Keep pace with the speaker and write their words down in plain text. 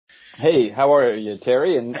Hey, how are you,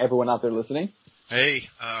 Terry, and everyone out there listening? Hey,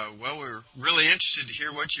 well, we're really interested to hear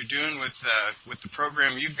what you're doing with the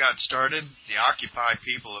program you've got started. The Occupy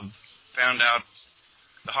people have found out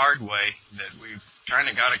the hard way that we've kind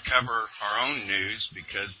of got to cover our own news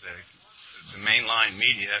because the mainline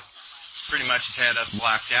media pretty much has had us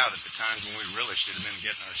blacked out at the times when we really should have been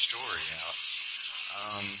getting our story out.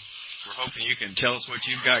 We're hoping you can tell us what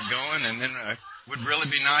you've got going, and then would really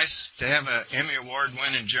be nice to have an Emmy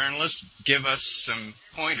Award-winning journalist give us some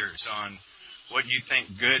pointers on what you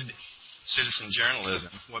think good citizen journalism,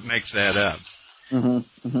 what makes that up.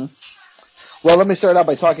 Well, let me start out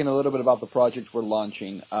by talking a little bit about the project we're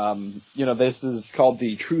launching. This is called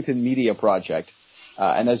the Truth in Media Project.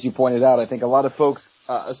 And as you pointed out, I think a lot of folks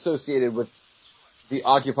associated with the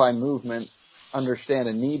Occupy movement understand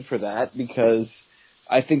a need for that because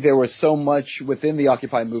I think there was so much within the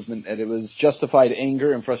Occupy movement that it was justified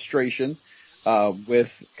anger and frustration with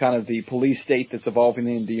kind of the police state that's evolving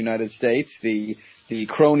in the United States, the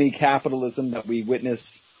crony capitalism that we witness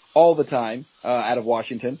all the time out of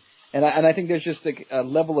Washington. And I think there's just a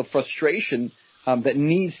level of frustration that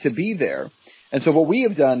needs to be there. And so what we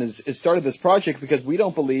have done is started this project because we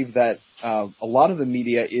don't believe that a lot of the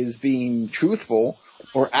media is being truthful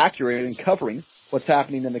or accurate in covering what's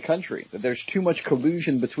happening in the country, that there's too much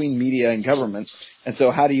collusion between media and government. And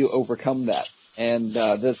so how do you overcome that? And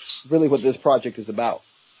that's really what this project is about.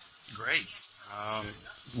 Great.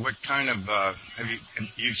 What kind of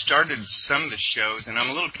you've started some of the shows, and I'm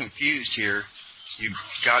a little confused here. You've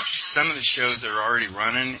got some of the shows that are already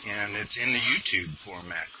running, and it's in the YouTube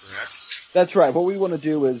format, correct? That's right. What we want to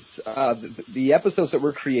do is the episodes that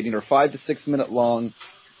we're creating are 5 to 6 minute long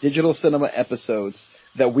digital cinema episodes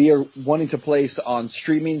that we are wanting to place on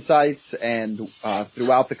streaming sites and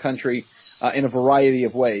throughout the country in a variety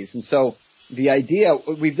of ways. And so the idea,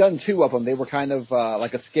 we've done 2 of them. They were kind of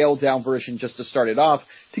like a scaled down version just to start it off,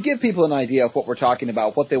 to give people an idea of what we're talking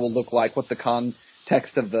about, what they will look like, what the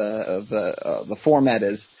context of the format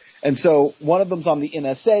is. And so one of them's on the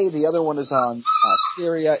NSA, the other one is on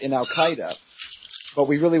Syria and Al Qaeda. But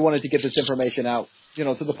we really wanted to get this information out, to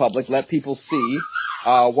the public, let people see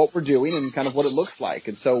what we're doing and kind of what it looks like.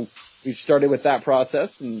 And so we started with that process,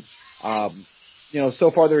 and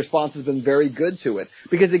so far the response has been very good to it.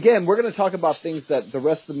 Because again, we're going to talk about things that the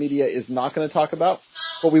rest of the media is not going to talk about,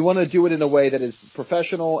 but we want to do it in a way that is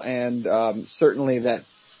professional and certainly that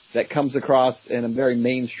comes across in a very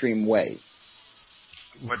mainstream way.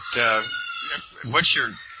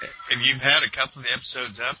 If you've had a couple of the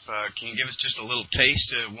episodes up, can you give us just a little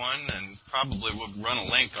taste of one, and probably we'll run a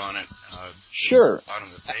link on it. Sure. At the bottom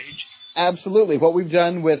of the page. Absolutely. What we've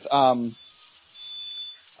done with one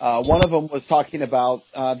of them was talking about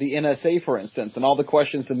the NSA, for instance, and all the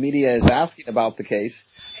questions the media is asking about the case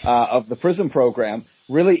of the PRISM program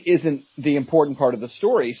really isn't the important part of the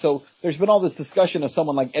story. So there's been all this discussion of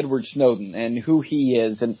someone like Edward Snowden and who he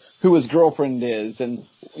is and who his girlfriend is and,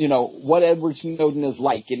 what Edward Snowden is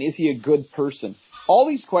like and is he a good person? All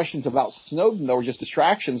these questions about Snowden, though, are just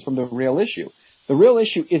distractions from the real issue. The real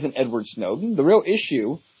issue isn't Edward Snowden. The real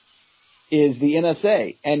issue is the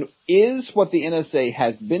NSA. And is what the NSA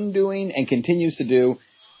has been doing and continues to do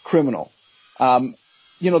criminal?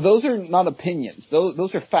 Those are not opinions.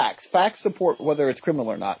 Those are facts. Facts support whether it's criminal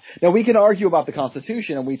or not. Now, we can argue about the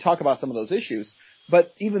Constitution, and we talk about some of those issues,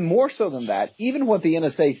 but even more so than that, even what the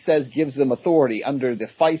NSA says gives them authority under the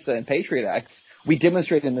FISA and Patriot Acts, we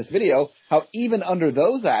demonstrate in this video how even under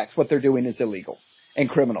those acts, what they're doing is illegal and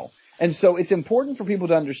criminal. And so it's important for people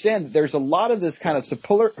to understand that there's a lot of this kind of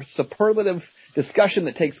superlative discussion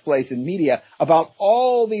that takes place in media about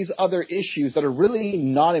all these other issues that are really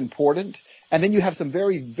not important. And then you have some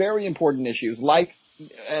very, very important issues like,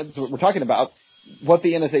 as we're talking about, what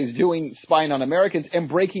the NSA is doing, spying on Americans and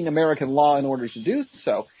breaking American law in order to do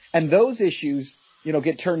so. And those issues,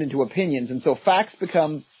 get turned into opinions. And so facts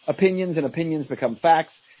become opinions and opinions become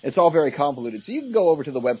facts. It's all very convoluted. So you can go over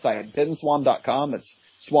to the website, benswam.com. It's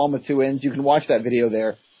Swam with 2 N's. You can watch that video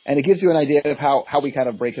there. And it gives you an idea of how we kind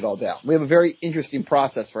of break it all down. We have a very interesting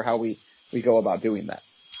process for how we go about doing that.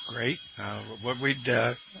 Great. What we'd,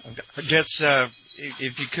 I guess,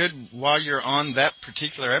 if you could, while you're on that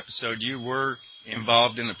particular episode, you were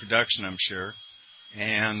involved in the production, I'm sure.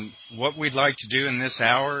 And what we'd like to do in this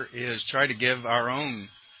hour is try to give our own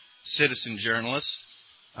citizen journalists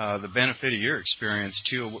the benefit of your experience.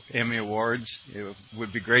 2 Emmy Awards. It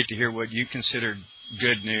would be great to hear what you consider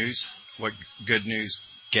good news, what good news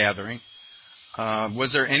gathering. Was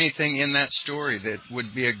there anything in that story that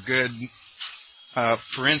would be a good,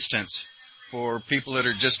 for instance, for people that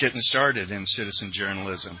are just getting started in citizen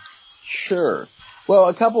journalism? Sure. Well,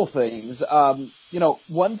 a couple things.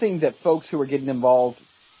 one thing that folks who are getting involved,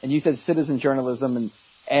 and you said citizen journalism,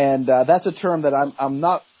 and that's a term that I'm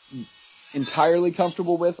not entirely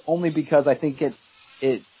comfortable with, only because I think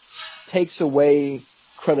it takes away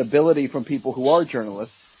credibility from people who are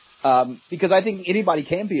journalists. Because I think anybody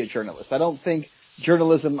can be a journalist. I don't think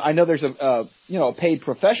journalism, I know there's a paid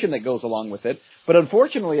profession that goes along with it, but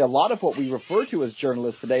unfortunately a lot of what we refer to as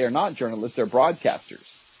journalists today are not journalists, they're broadcasters.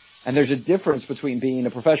 And there's a difference between being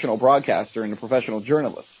a professional broadcaster and a professional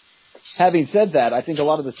journalist. Having said that, I think a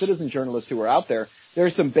lot of the citizen journalists who are out there, there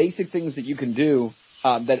are some basic things that you can do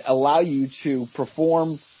that allow you to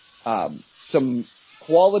perform some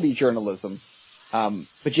quality journalism,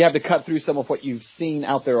 but you have to cut through some of what you've seen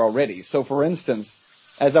out there already. So, for instance,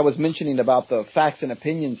 as I was mentioning about the facts and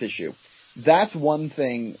opinions issue, that's one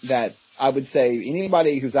thing that I would say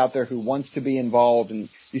anybody who's out there who wants to be involved, and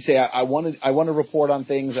you say, I want to report on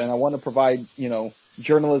things and I want to provide,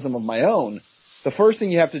 journalism of my own. The first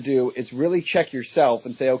thing you have to do is really check yourself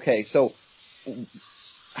and say, okay, so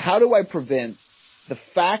how do I prevent the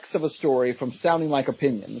facts of a story from sounding like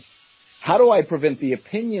opinions? How do I prevent the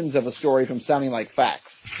opinions of a story from sounding like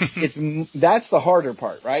facts? That's the harder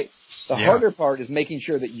part, right? The harder part is making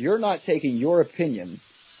sure that you're not taking your opinion,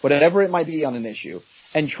 whatever it might be on an issue,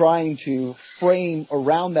 and trying to frame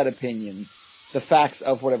around that opinion the facts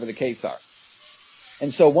of whatever the case are.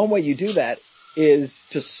 And so one way you do that is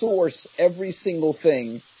to source every single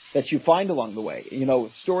thing that you find along the way.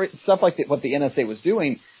 Stuff like what the NSA was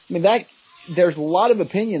doing. I mean, there's a lot of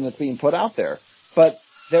opinion that's being put out there, but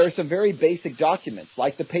there are some very basic documents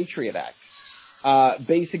like the Patriot Act,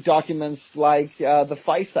 basic documents like the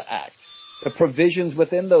FISA Act, the provisions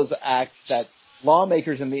within those acts that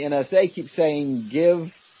lawmakers in the NSA keep saying give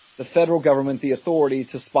the federal government the authority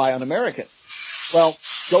to spy on Americans. Well,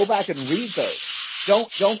 go back and read those.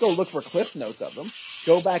 Don't go look for cliff notes of them.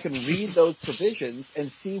 Go back and read those provisions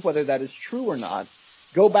and see whether that is true or not.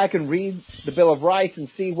 Go back and read the Bill of Rights and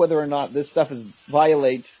see whether or not this stuff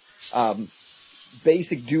violates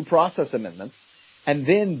basic due process amendments, and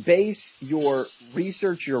then base your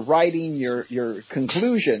research, your writing, your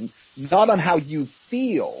conclusion not on how you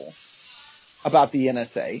feel about the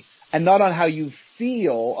NSA and not on how you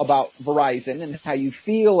feel about Verizon and how you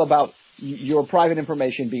feel about your private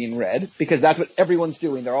information being read, because that's what everyone's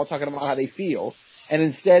doing. They're all talking about how they feel, and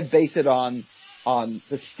instead base it on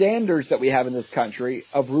the standards that we have in this country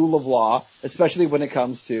of rule of law, especially when it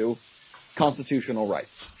comes to constitutional rights.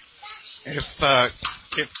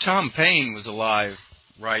 If Tom Paine was alive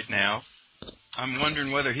right now, I'm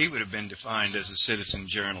wondering whether he would have been defined as a citizen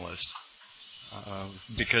journalist,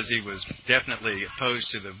 because he was definitely opposed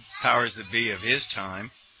to the powers that be of his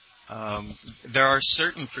time. There are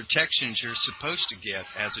certain protections you're supposed to get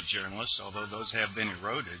as a journalist, although those have been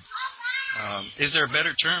eroded. Is there a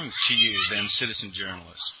better term to use than citizen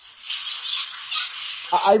journalist?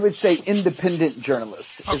 I would say independent journalist.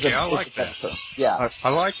 Okay, I like that. Term. Yeah, I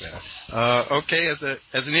like that. Okay,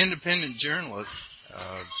 as an independent journalist,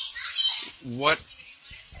 what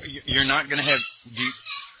you're not going to have?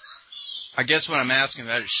 I guess what I'm asking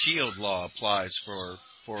about is Shield law applies for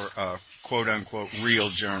quote unquote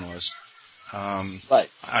real journalists. Right.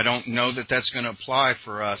 I don't know that that's going to apply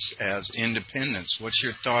for us as independents. What's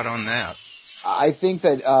your thought on that? I think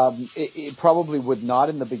that it probably would not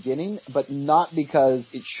in the beginning, but not because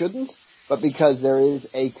it shouldn't, but because there is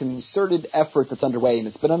a concerted effort that's underway, and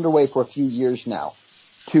it's been underway for a few years now,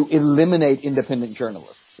 to eliminate independent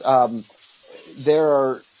journalists. There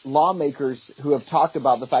are lawmakers who have talked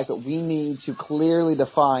about the fact that we need to clearly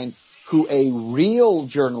define who a real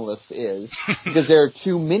journalist is, because there are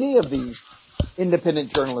too many of these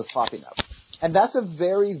independent journalists popping up. And that's a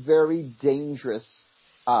very, very dangerous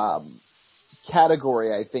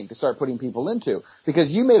category, I think, to start putting people into.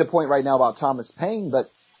 Because you made a point right now about Thomas Paine, but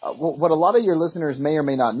what a lot of your listeners may or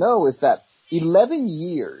may not know is that 11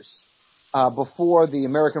 years before the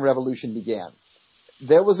American Revolution began,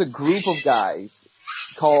 there was a group of guys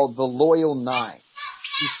called the Loyal Nine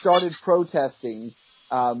who started protesting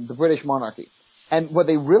the British monarchy. And what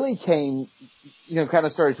they really came, kind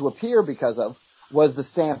of started to appear because of was the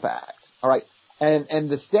Stamp Act. All right. And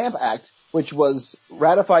the Stamp Act, which was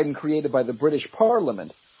ratified and created by the British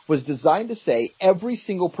Parliament, was designed to say every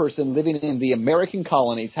single person living in the American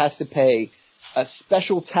colonies has to pay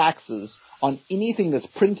special taxes on anything that's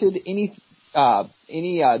printed, any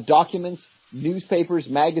documents, newspapers,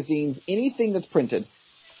 magazines, anything that's printed.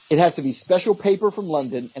 It has to be special paper from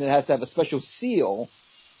London, and it has to have a special seal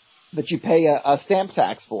that you pay a stamp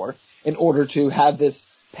tax for in order to have this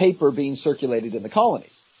paper being circulated in the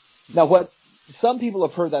colonies. Now, what some people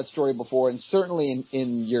have heard that story before, and certainly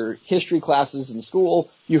in your history classes in school,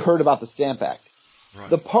 you heard about the Stamp Act. Right.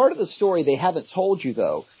 The part of the story they haven't told you,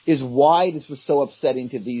 though, is why this was so upsetting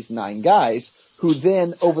to these 9 guys, who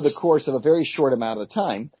then, over the course of a very short amount of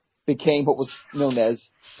time, became what was known as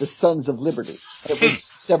the Sons of Liberty. It was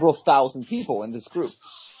several thousand people in this group.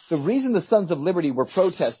 The reason the Sons of Liberty were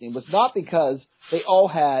protesting was not because they all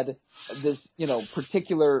had this,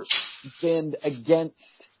 particular bend against,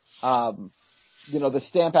 the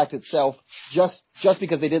Stamp Act itself, just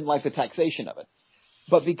because they didn't like the taxation of it,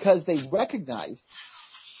 but because they recognized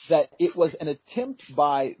that it was an attempt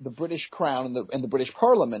by the British Crown and the British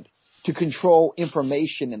Parliament to control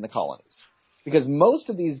information in the colonies. Because most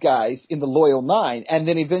of these guys in the Loyal Nine, and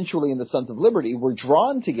then eventually in the Sons of Liberty, were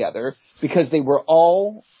drawn together because they were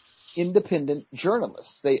all independent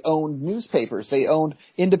journalists. They owned newspapers. They owned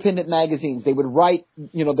independent magazines. They would write,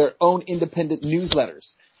 their own independent newsletters.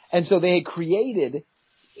 And so they had created,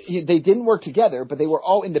 they didn't work together, but they were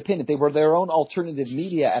all independent. They were their own alternative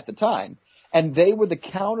media at the time. And they were the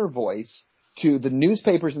counter voice to the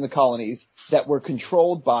newspapers in the colonies that were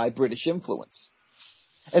controlled by British influence.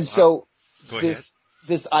 And so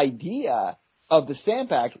this idea of the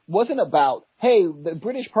Stamp Act wasn't about, hey, the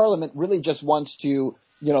British Parliament really just wants to,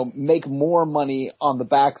 make more money on the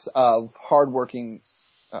backs of hardworking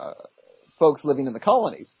folks living in the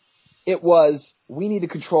colonies. It was, we need to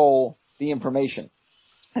control the information.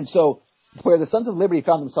 And so where the Sons of Liberty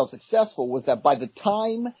found themselves successful was that by the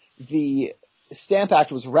time the Stamp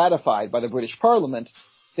Act was ratified by the British Parliament,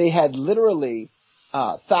 they had literally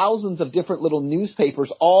thousands of different little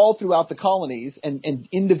newspapers all throughout the colonies and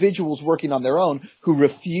individuals working on their own who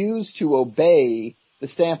refused to obey the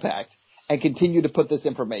Stamp Act and continue to put this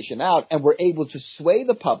information out, and were able to sway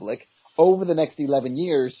the public over the next 11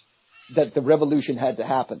 years that the revolution had to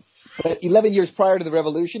happen. But 11 years prior to the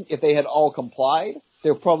revolution, if they had all complied,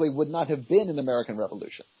 there probably would not have been an American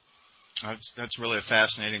Revolution. That's really a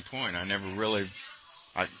fascinating point.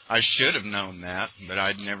 I should have known that, but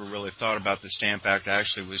I'd never really thought about the Stamp Act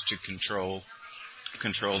actually was to control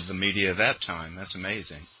the media at that time. That's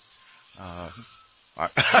amazing. I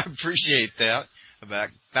appreciate that.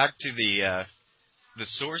 Back to the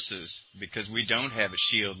sources, because we don't have a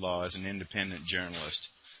shield law as an independent journalist.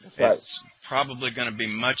 That's right. It's probably going to be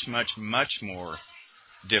much, much, much more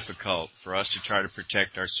difficult for us to try to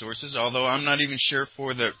protect our sources, although I'm not even sure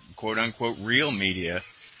for the quote-unquote real media,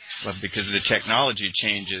 but because of the technology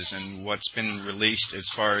changes and what's been released as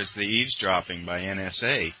far as the eavesdropping by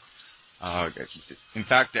NSA. In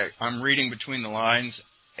fact, I'm reading between the lines.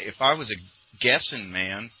 If I was a guessing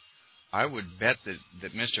man, I would bet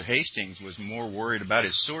that Mr. Hastings was more worried about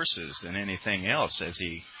his sources than anything else as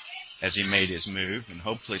he made his move, and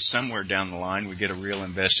hopefully somewhere down the line we get a real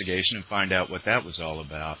investigation and find out what that was all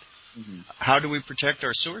about. Mm-hmm. How do we protect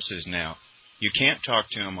our sources now? You can't talk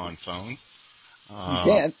to them on phone.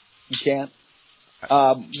 You can't.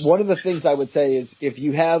 One of the things I would say is if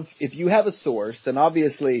you have a source, and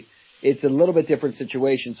obviously it's a little bit different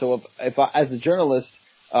situation. So if I, as a journalist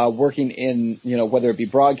working in, whether it be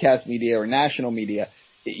broadcast media or national media,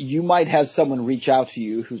 you might have someone reach out to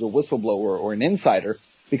you who's a whistleblower or an insider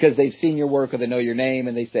because they've seen your work or they know your name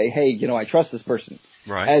and they say, hey, I trust this person.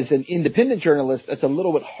 Right. As an independent journalist, it's a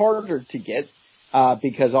little bit harder to get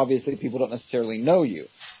because obviously people don't necessarily know you.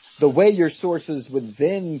 The way your sources would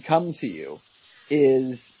then come to you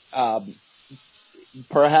is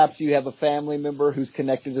perhaps you have a family member who's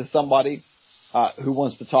connected to somebody who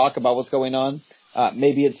wants to talk about what's going on.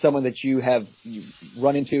 Maybe it's someone that you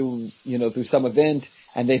run into, through some event,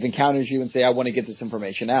 and they've encountered you and say, I want to get this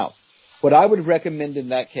information out. What I would recommend in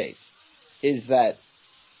that case is that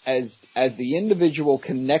as the individual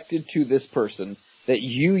connected to this person, that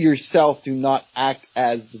you yourself do not act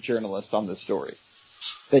as the journalist on this story.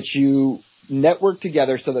 That you network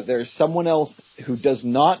together so that there's someone else who does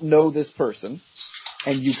not know this person,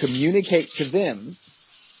 and you communicate to them,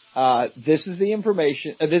 this is the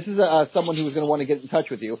information, this is someone who is going to want to get in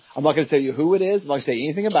touch with you. I'm not going to tell you who it is. I'm not going to say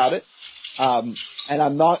anything about it. And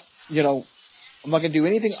I'm not going to do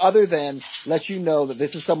anything other than let you know that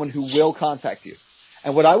this is someone who will contact you.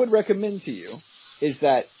 And what I would recommend to you is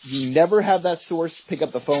that you never have that source pick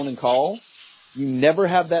up the phone and call. You never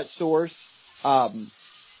have that source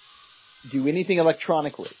do anything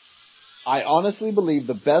electronically. I honestly believe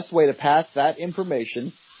the best way to pass that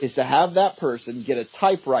information is to have that person get a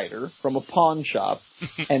typewriter from a pawn shop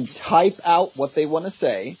and type out what they want to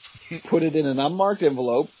say, put it in an unmarked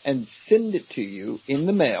envelope, and send it to you in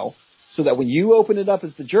the mail so that when you open it up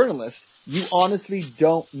as the journalist, you honestly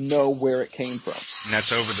don't know where it came from. And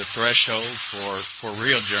that's over the threshold for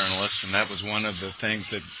real journalists, and that was one of the things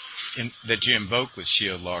that you invoked with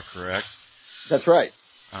shield law, correct? That's right.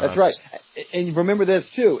 That's right. And remember this,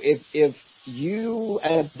 too. If you,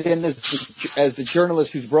 and then as the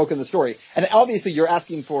journalist who's broken the story, and obviously you're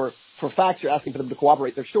asking for facts, you're asking for them to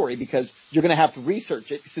corroborate their story because you're going to have to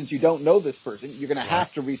research it. Since you don't know this person, you're going to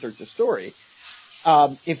have to research the story.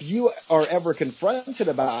 If you are ever confronted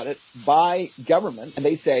about it by government and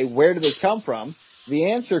they say, where did this come from?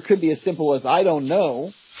 The answer could be as simple as, I don't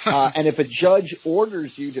know. And if a judge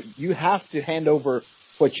orders you have to hand over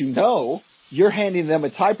what you know. You're handing them a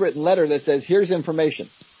typewritten letter that says, here's information,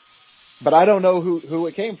 but I don't know who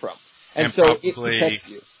it came from. And so it protects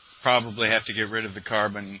you. Probably have to get rid of the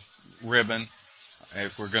carbon ribbon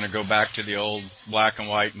if we're going to go back to the old black and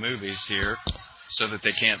white movies here, so that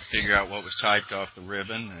they can't figure out what was typed off the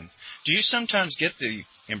ribbon. And do you sometimes get the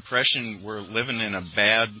impression we're living in a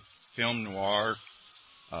bad film noir,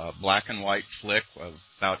 black and white flick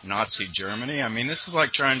about Nazi Germany? I mean, this is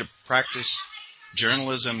like trying to practice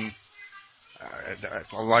journalism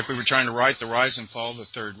like we were trying to write the rise and fall of the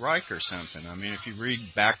Third Reich or something. I mean, if you read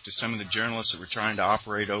back to some of the journalists that were trying to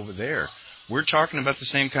operate over there, we're talking about the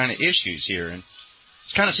same kind of issues here, and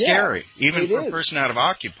it's kind of scary. Even for a person out of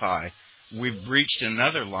Occupy, we've breached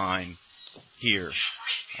another line here.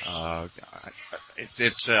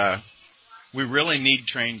 We really need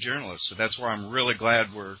trained journalists, so that's why I'm really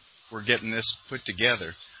glad we're getting this put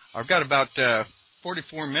together. I've got about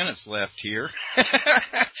 44 minutes left here.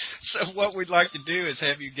 So what we'd like to do is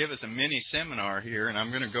have you give us a mini seminar here, and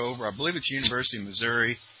I'm going to go over, I believe it's University of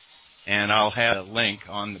Missouri, and I'll have a link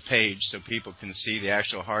on the page so people can see the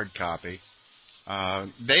actual hard copy.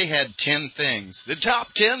 They had 10 things, the top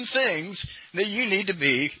 10 things that you need to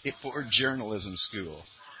be for journalism school.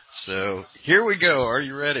 So here we go. Are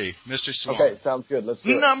you ready, Mr. Swan? Okay, sounds good. Let's do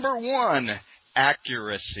it. Number 1,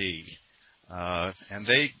 accuracy. And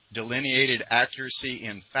they delineated accuracy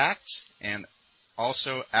in facts and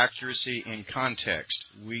also accuracy in context.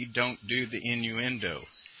 We don't do the innuendo.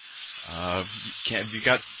 Have you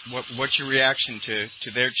got what's your reaction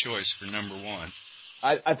to their choice for number 1?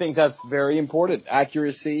 I think that's very important,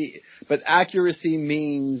 accuracy. But accuracy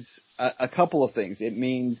means a couple of things. It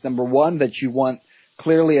means, number 1, that you want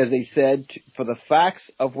clearly, as they said, for the facts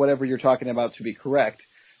of whatever you're talking about to be correct,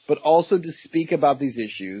 but also to speak about these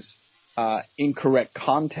issues in correct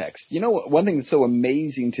context. You know, one thing that's so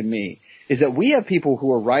amazing to me is that we have people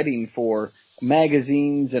who are writing for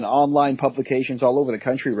magazines and online publications all over the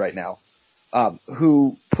country right now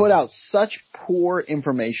who put out such poor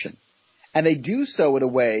information. And they do so in a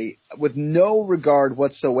way with no regard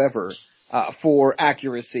whatsoever for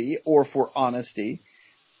accuracy or for honesty.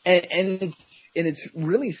 And it's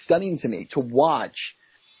really stunning to me to watch.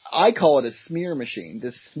 I call it a smear machine,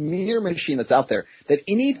 this smear machine that's out there, that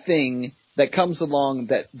anything that comes along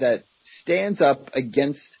that stands up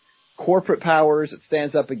against corporate powers, it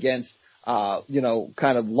stands up against,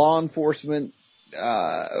 kind of law enforcement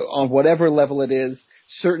on whatever level it is,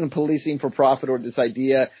 certain policing for profit, or this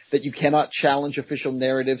idea that you cannot challenge official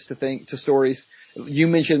narratives to stories. You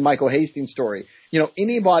mentioned Michael Hastings' story. You know,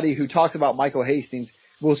 anybody who talks about Michael Hastings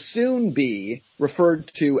will soon be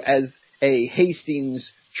referred to as a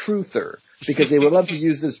Hastings truther, because they would love to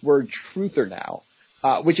use this word truther now,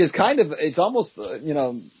 which is it's almost,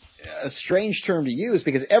 a strange term to use,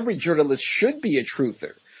 because every journalist should be a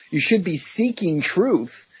truther. You should be seeking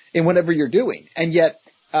truth in whatever you're doing. And yet,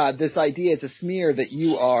 this idea is a smear that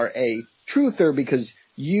you are a truther because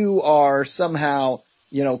you are somehow,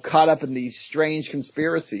 caught up in these strange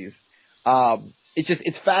conspiracies.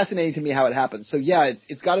 It's fascinating to me how it happens. So yeah,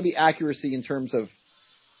 it's got to be accuracy in terms of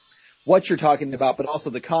what you're talking about, but also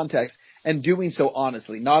the context, and doing so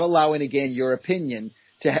honestly, not allowing, again, your opinion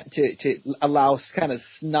to allow kind of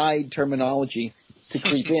snide terminology to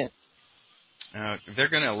creep in. They're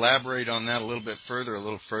going to elaborate on that a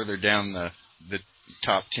little further down the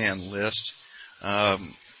top 10 list. I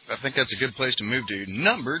think that's a good place to move to.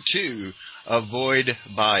 Number 2, avoid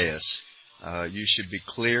bias. You should be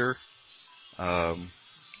clear.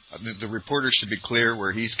 The reporter should be clear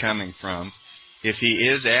where he's coming from. If he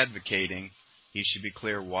is advocating, he should be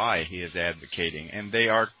clear why he is advocating. And they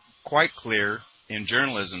are quite clear in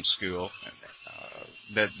journalism school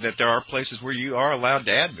that there are places where you are allowed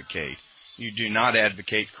to advocate. You do not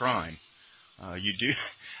advocate crime. You do.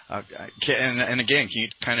 And again, can you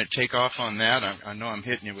kind of take off on that? I know I'm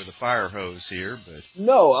hitting you with a fire hose here, but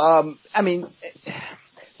no.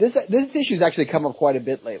 This issue's actually come up quite a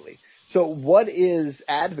bit lately. So, what is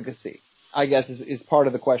advocacy? I guess is part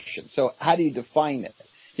of the question. So, how do you define it?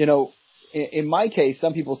 In my case,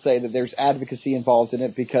 some people say that there's advocacy involved in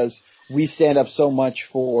it because we stand up so much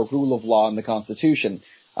for rule of law in the Constitution,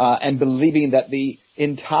 and believing that the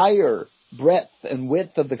entire breadth and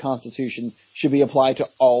width of the Constitution should be applied to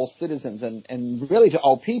all citizens and really to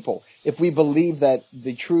all people. If we believe that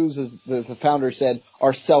the truths, as the founder said,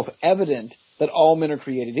 are self-evident, that all men are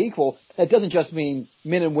created equal, that doesn't just mean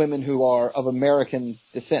men and women who are of American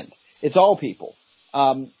descent. It's all people.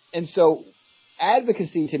 And so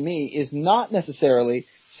advocacy to me is not necessarily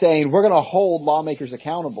saying we're going to hold lawmakers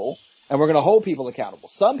accountable and we're going to hold people accountable.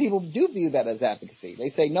 Some people do view that as advocacy. They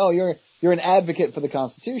say, no, you're an advocate for the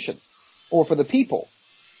Constitution or for the people.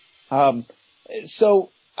 So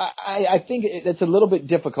I think it's a little bit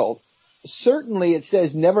difficult. Certainly it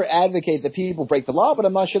says never advocate that people break the law, but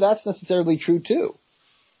I'm not sure that's necessarily true too.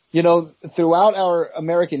 You know, throughout our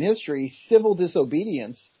American history, civil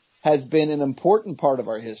disobedience has been an important part of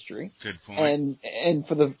our history. Good point. And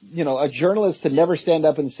for a journalist to never stand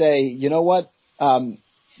up and say, you know what,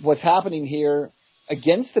 what's happening here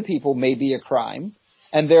against the people may be a crime,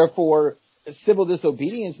 and therefore civil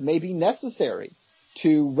disobedience may be necessary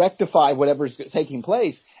to rectify whatever's taking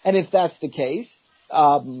place. And if that's the case,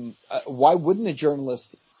 why wouldn't a journalist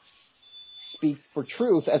speak for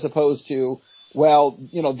truth as opposed to, well,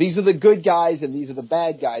 these are the good guys and these are the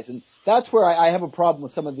bad guys? And that's where I have a problem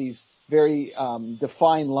with some of these very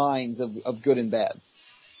defined lines of good and bad.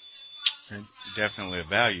 Definitely a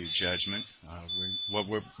value judgment.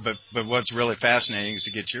 But what's really fascinating is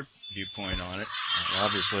to get your viewpoint on it.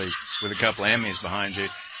 Obviously, with a couple of Emmys behind you,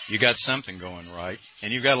 you got something going right,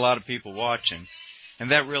 and you've got a lot of people watching. And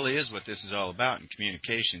that really is what this is all about in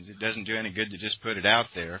communications. It doesn't do any good to just put it out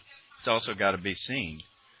there. It's also got to be seen.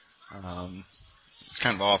 It's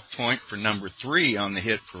kind of off point for number 3 on the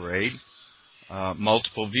hit parade,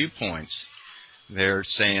 multiple viewpoints. They're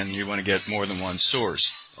saying you want to get more than one source.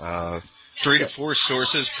 3 to 4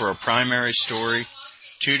 sources for a primary story,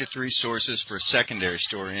 2 to 3 sources for a secondary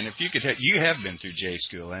story. And if you could, you have been through J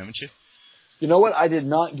school, haven't you? You know what? I did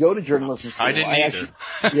not go to journalism school. I didn't either.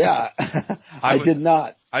 Yeah, I did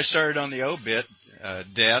not. I started on the obit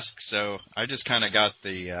desk, so I just kind of got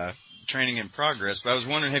the training in progress. But I was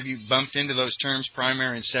wondering, have you bumped into those terms,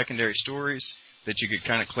 primary and secondary stories, that you could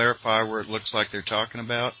kind of clarify where it looks like they're talking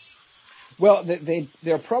about? Well,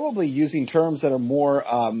 they're probably using terms that are more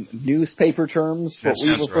newspaper terms. That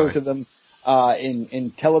what we refer to them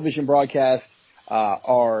in television broadcast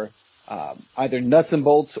are either nuts and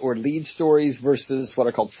bolts or lead stories versus what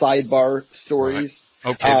are called sidebar stories.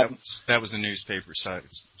 Right. Okay, that was the newspaper side,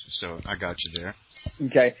 so I got you there.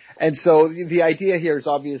 Okay, and so the idea here is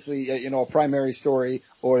obviously, a primary story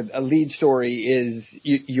or a lead story is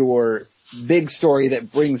your big story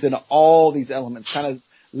that brings in all these elements, kind of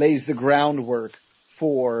lays the groundwork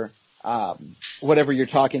for whatever you're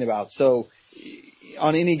talking about. So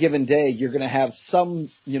on any given day, you're going to have some,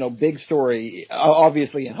 big story,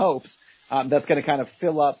 obviously in hopes, that's going to kind of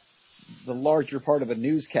fill up the larger part of a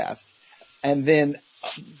newscast. And then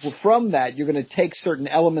from that, you're going to take certain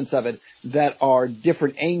elements of it that are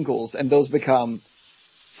different angles, and those become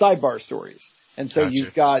sidebar stories. And so Gotcha.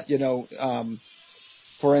 You've got,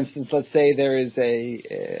 for instance, let's say there is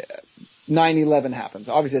a 9/11 happens.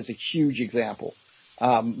 Obviously, that's a huge example.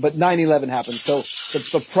 But 9/11 happens. So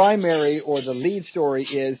the primary or the lead story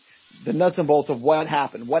is the nuts and bolts of what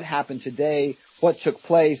happened today, what took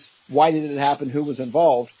place, why did it happen, who was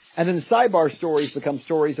involved. And then the sidebar stories become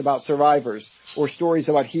stories about survivors or stories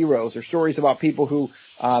about heroes or stories about people who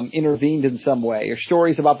intervened in some way or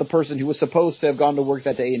stories about the person who was supposed to have gone to work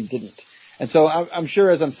that day and didn't. And so I'm sure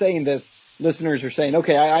as I'm saying this, listeners are saying,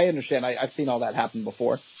 okay, I understand. I've seen all that happen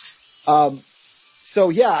before. So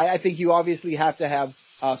yeah, I think you obviously have to have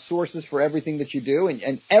sources for everything that you do,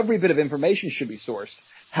 and every bit of information should be sourced.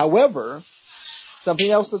 However,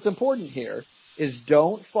 something else that's important here is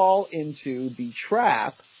don't fall into the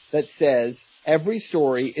trap that says every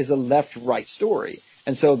story is a left-right story.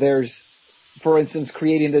 And so there's, for instance,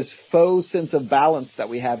 creating this faux sense of balance that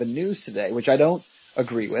we have in news today, which I don't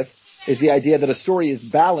agree with, is the idea that a story is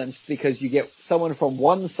balanced because you get someone from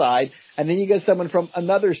one side and then you get someone from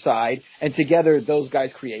another side, and together those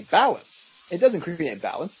guys create balance. It doesn't create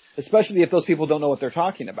balance, especially if those people don't know what they're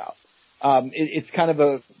talking about. It's kind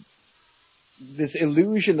of this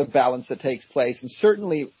illusion of balance that takes place, and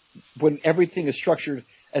certainly when everything is structured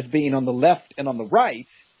as being on the left and on the right,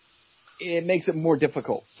 it makes it more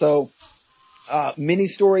difficult. So many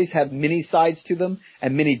stories have many sides to them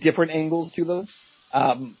and many different angles to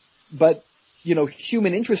them. But,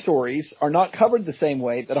 human interest stories are not covered the same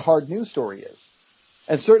way that a hard news story is.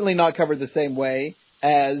 And certainly not covered the same way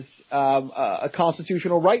as a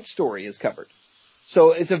constitutional rights story is covered.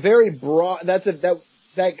 So it's a very broad,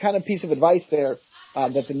 that kind of piece of advice there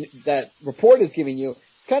that report is giving you,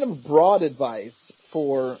 kind of broad advice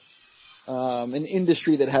for an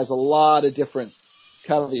industry that has a lot of different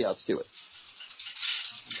caveats to it.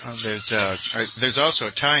 There's also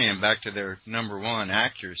a tie-in back to their number one,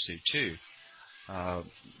 accuracy too.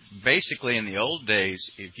 Basically, in the old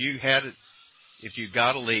days, if you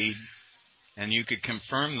got a lead and you could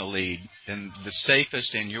confirm the lead, then the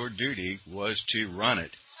safest and your duty was to run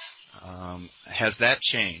it. Has that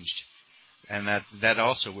changed? And that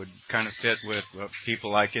also would kind of fit with what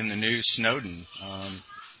people like in the news, Snowden.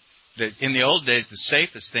 That in the old days, the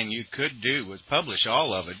safest thing you could do was publish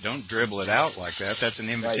all of it. Don't dribble it out like that. That's an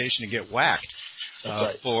invitation to get whacked.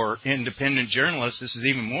 Right. For independent journalists, this is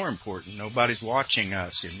even more important. Nobody's watching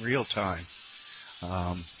us in real time.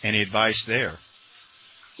 Any advice there?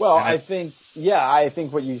 Well, I think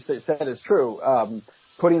what you said is true.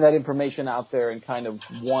 Putting that information out there in kind of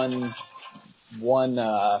one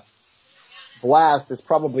blast is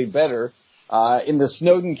probably better. In the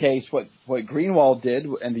Snowden case, what Greenwald did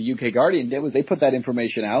and the UK Guardian did was they put that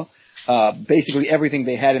information out, basically everything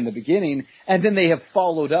they had in the beginning, and then they have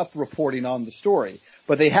followed up reporting on the story.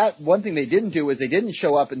 But one thing they didn't do is they didn't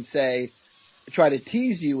show up and try to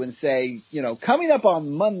tease you and say, coming up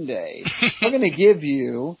on Monday, we're going to give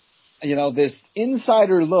you, this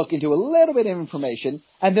insider look into a little bit of information,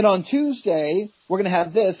 and then on Tuesday, we're going to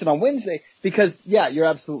have this, and on Wednesday, because, yeah, you're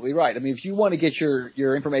absolutely right. I mean, if you want to get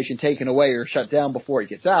your information taken away or shut down before it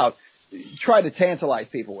gets out, try to tantalize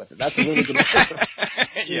people with it. That's a really good way.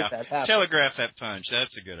 Yeah, telegraph that punch.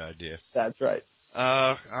 That's a good idea. That's right.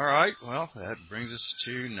 All right. Well, that brings us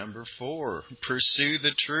to number 4. Pursue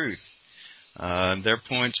the truth. Their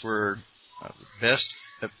points were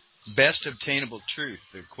best obtainable truth,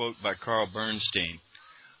 the quote by Carl Bernstein.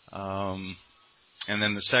 And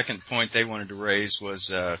then the second point they wanted to raise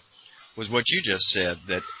was what you just said,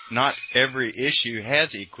 that not every issue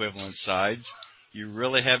has equivalent sides. You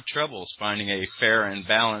really have troubles finding a fair and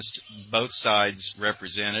balanced both sides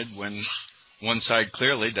represented when one side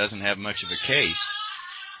clearly doesn't have much of a case.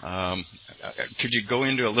 Could you go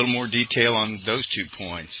into a little more detail on those 2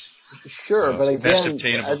 points? Sure, but again, best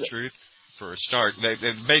obtainable truth for a start.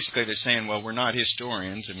 Basically, they're saying, well, we're not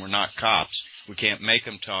historians and we're not cops. We can't make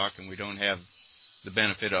them talk, and we don't have the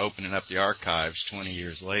benefit of opening up the archives 20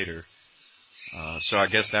 years later. So I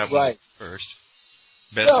guess that was first.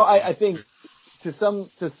 I think to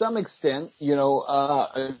some extent,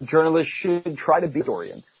 a journalist should try to be a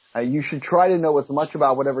historian. You should try to know as much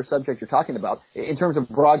about whatever subject you're talking about. In terms of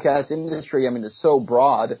broadcast industry, I mean, it's so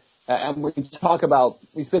broad. And we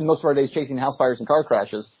spend most of our days chasing house fires and car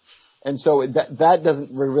crashes. And so that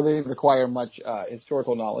doesn't really require much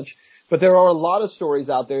historical knowledge. But there are a lot of stories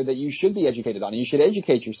out there that you should be educated on, and you should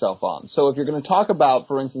educate yourself on. So if you're going to talk about,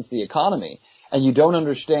 for instance, the economy, and you don't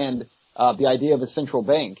understand the idea of a central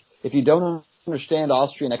bank, if you don't understand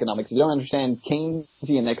Austrian economics, if you don't understand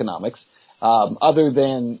Keynesian economics, other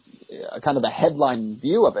than kind of a headline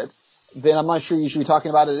view of it, then I'm not sure you should be talking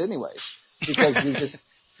about it anyways, because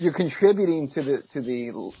you're contributing to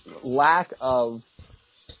the lack of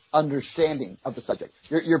understanding of the subject.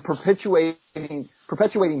 You're perpetuating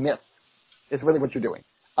myth is really what you're doing.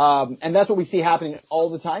 And that's what we see happening all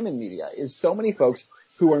the time in media, is so many folks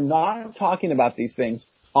who are not talking about these things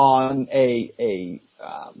on a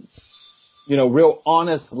real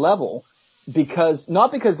honest level,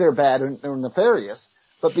 not because they're bad or nefarious,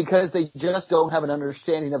 but because they just don't have an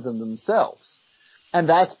understanding of them themselves. And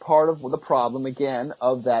that's part of the problem, again,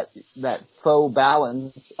 of that faux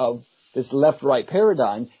balance of this left-right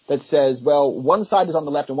paradigm that says, well, one side is on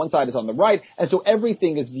the left and one side is on the right, and so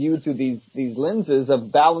everything is viewed through these lenses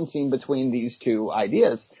of balancing between these two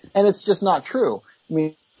ideas. And it's just not true. I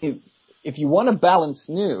mean, if you want to balance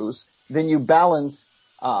news, then you balance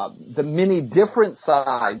the many different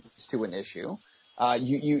sides to an issue.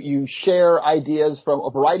 You share ideas from a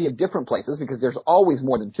variety of different places, because there's always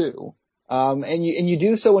more than two. And you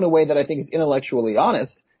do so in a way that I think is intellectually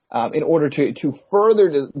honest, in order to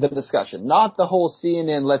further the discussion, not the whole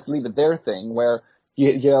CNN let's leave it there thing where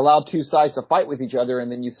you allow two sides to fight with each other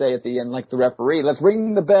and then you say at the end, like the referee, let's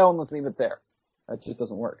ring the bell and let's leave it there. That just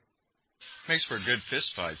doesn't work. Makes for a good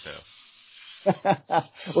fist fight, though.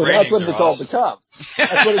 Well, that's what it's all become.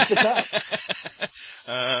 That's what it's become.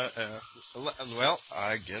 Well,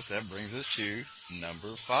 I guess that brings us to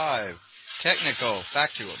number 5. Technical,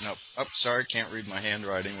 factual. No, sorry, can't read my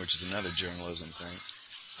handwriting, which is another journalism thing.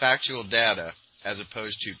 Factual data as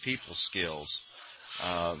opposed to people skills.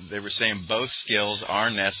 They were saying both skills are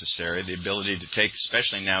necessary. The ability to take,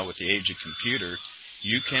 especially now with the age of computer,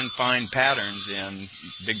 you can find patterns in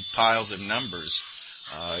big piles of numbers.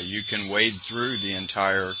 You can wade through the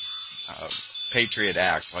entire Patriot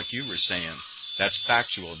Act, like you were saying. That's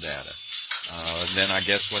factual data. Then I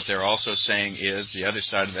guess what they're also saying is the other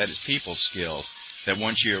side of that is people skills. That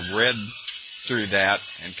once you have read through that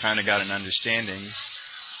and kind of got an understanding,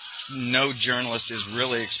 no journalist is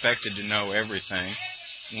really expected to know everything,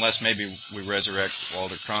 unless maybe we resurrect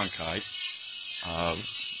Walter Cronkite.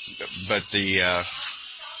 But the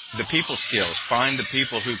people skills, find the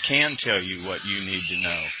people who can tell you what you need to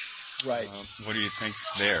know. Right. What do you think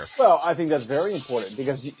there? Well, I think that's very important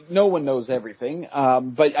because no one knows everything.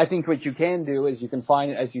 But I think what you can do is you can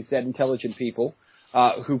find, as you said, intelligent people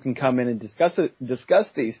who can come in and discuss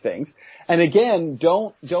these things. And again,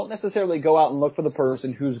 don't necessarily go out and look for the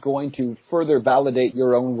person who's going to further validate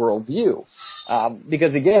your own worldview.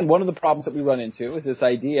 Because again, one of the problems that we run into is this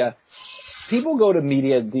idea. People go to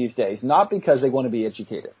media these days not because they want to be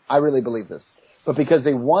educated. I really believe this. But because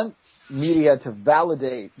they want media to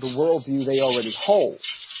validate the worldview they already hold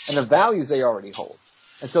and the values they already hold.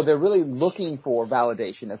 And so they're really looking for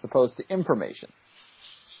validation as opposed to information.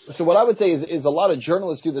 So what I would say is a lot of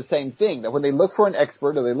journalists do the same thing, that when they look for an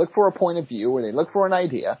expert or they look for a point of view or they look for an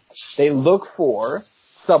idea, they look for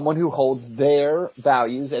someone who holds their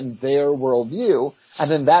values and their worldview,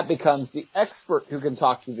 and then that becomes the expert who can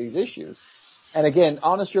talk to these issues. And again,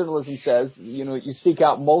 honest journalism says, you seek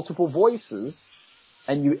out multiple voices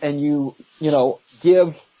and you give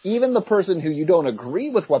even the person who you don't agree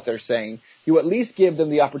with what they're saying, you at least give them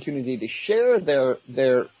the opportunity to share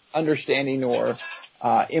their understanding or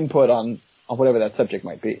input on whatever that subject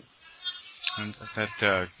might be. And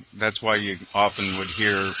that's why you often would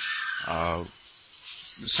hear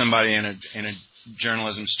somebody in a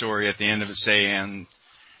journalism story at the end of it say,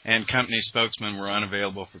 and company spokesmen were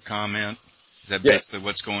unavailable for comment. Is that basically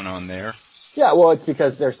what's going on there? Yeah, well, it's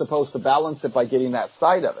because they're supposed to balance it by getting that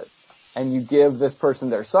side of it. And you give this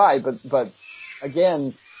person their side, but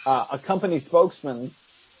again, a company spokesman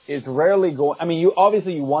is rarely going, you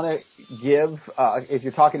want to give, if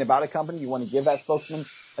you're talking about a company, you want to give that spokesman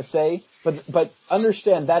a say, but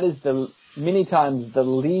understand that is many times the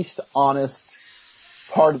least honest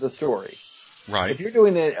part of the story. Right. If you're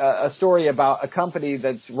doing a story about a company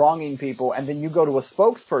that's wronging people and then you go to a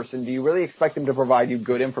spokesperson, do you really expect them to provide you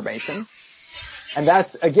good information? And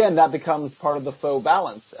that becomes part of the faux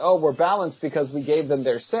balance. Oh, we're balanced because we gave them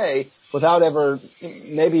their say without ever,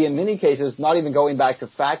 maybe in many cases, not even going back to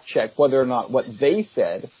fact check whether or not what they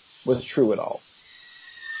said was true at all.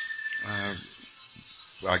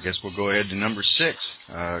 I guess we'll go ahead to number 6.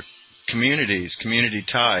 Communities, community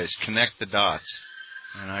ties, connect the dots.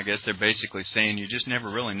 And I guess they're basically saying you just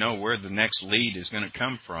never really know where the next lead is going to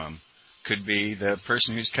come from. Could be the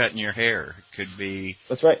person who's cutting your hair. Could be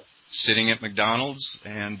That's right. Sitting at McDonald's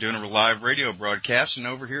and doing a live radio broadcast and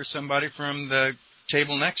overhear somebody from the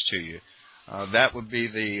table next to you. That would be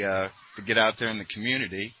the get out there in the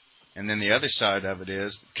community. And then the other side of it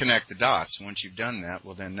is connect the dots. Once you've done that,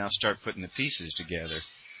 well, then now start putting the pieces together.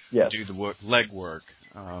 Yes. Do the legwork.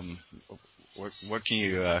 What can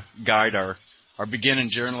you guide our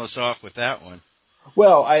beginning journalists off with that one?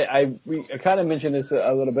 Well, I kind of mentioned this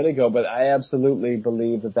a little bit ago, but I absolutely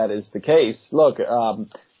believe that is the case. Look,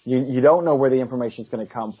 you don't know where the information is going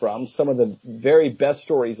to come from. Some of the very best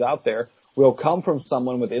stories out there will come from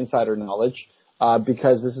someone with insider knowledge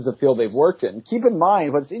because this is a field they've worked in. Keep in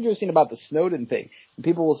mind what's interesting about the Snowden thing.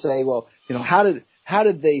 People will say, well, how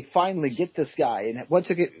did they finally get this guy, and what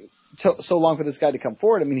took it so long for this guy to come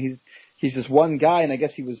forward? I mean, he's this one guy, and I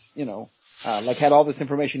guess he was, had all this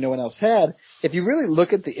information no one else had. If you really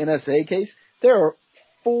look at the NSA case, there are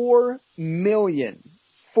 4 million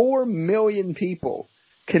people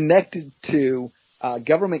connected to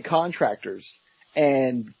government contractors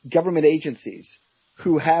and government agencies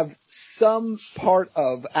who have some part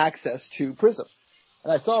of access to PRISM.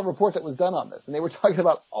 And I saw a report that was done on this, and they were talking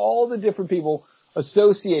about all the different people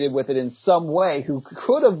associated with it in some way who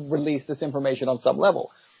could have released this information on some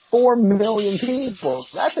level. 4 million people.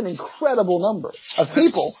 That's an incredible number of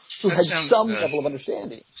people who had some level of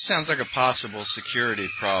understanding. Sounds like a possible security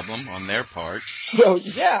problem on their part. So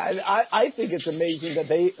yeah, I think it's amazing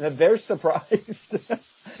that they're surprised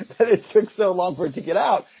that it took so long for it to get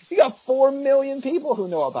out. You got 4 million people who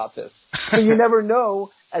know about this. So you never know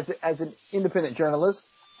as an independent journalist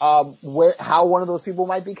how one of those people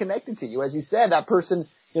might be connected to you. As you said, that person,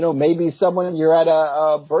 maybe someone you're at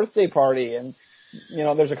a birthday party and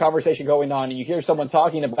there's a conversation going on and you hear someone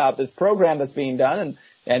talking about this program that's being done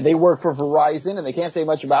and they work for Verizon and they can't say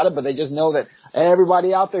much about it, but they just know that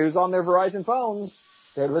everybody out there who's on their Verizon phones,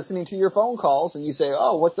 they're listening to your phone calls and you say,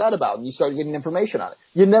 oh, what's that about? And you start getting information on it.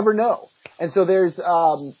 You never know. And so there's,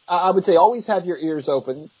 I would say always have your ears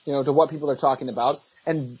open, to what people are talking about.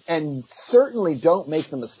 And certainly don't make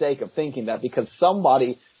the mistake of thinking that because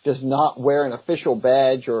somebody does not wear an official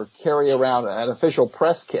badge or carry around an official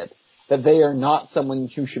press kit, that they are not someone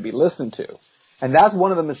who should be listened to. And that's one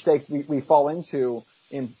of the mistakes we fall into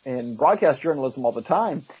in broadcast journalism all the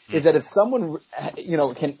time, is that if someone,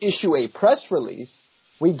 can issue a press release,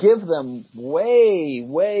 we give them way,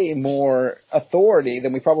 way more authority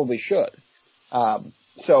than we probably should. You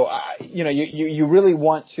really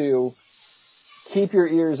want to keep your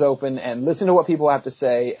ears open and listen to what people have to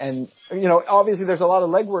say. And, obviously there's a lot of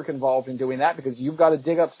legwork involved in doing that because you've got to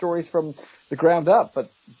dig up stories from the ground up,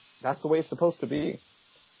 but that's the way it's supposed to be.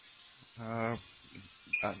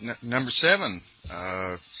 Number 7,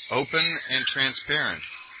 open and transparent,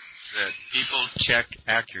 that people check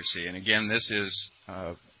accuracy. And again, this is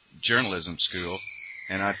journalism school,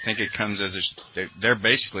 and I think it comes as they're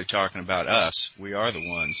basically talking about us. We are the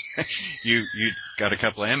ones. You got a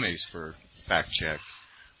couple of Emmys for fact check,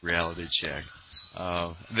 reality check.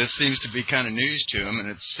 This seems to be kind of news to them, and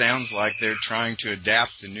it sounds like they're trying to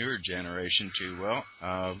adapt the newer generation to,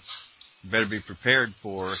 better be prepared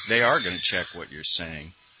for, they are going to check what you're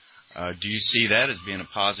saying. Do you see that as being a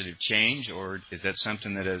positive change, or is that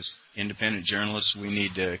something that as independent journalists we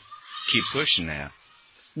need to keep pushing at?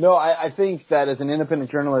 No, I think that as an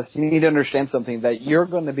independent journalist, you need to understand something, that you're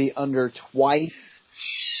going to be under twice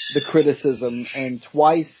the criticism and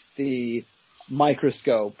twice the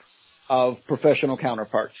microscope of professional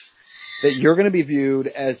counterparts. That you're going to be viewed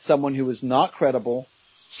as someone who is not credible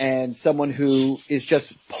and someone who is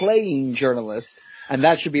just playing journalist, and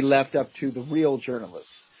that should be left up to the real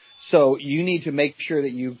journalists. So you need to make sure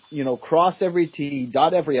that you cross every T,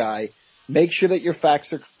 dot every I, make sure that your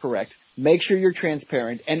facts are correct, make sure you're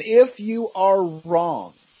transparent, and if you are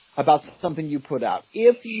wrong about something you put out,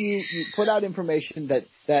 if you put out information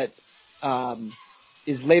that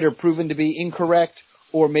is later proven to be incorrect,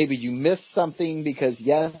 or maybe you missed something, because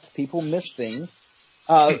yes, people miss things,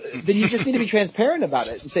 then you just need to be transparent about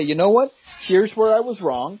it and say, you know what, here's where I was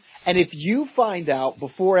wrong. And if you find out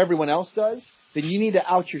before everyone else does, then you need to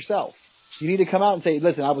out yourself. You need to come out and say,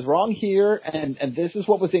 listen, I was wrong here, and this is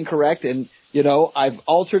what was incorrect, and, I've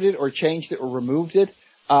altered it or changed it or removed it.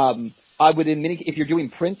 I would, if you're doing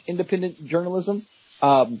print independent journalism,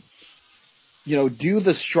 do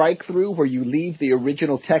the strike through where you leave the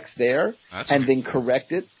original text there then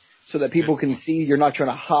correct it so that people can see you're not trying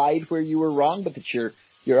to hide where you were wrong, but that you're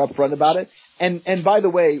upfront about it. And by the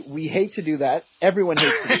way, we hate to do that. Everyone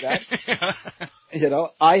hates to do that.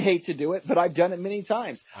 I hate to do it, but I've done it many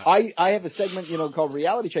times. I have a segment, called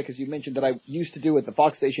Reality Check, as you mentioned, that I used to do at the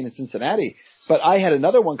Fox station in Cincinnati. But I had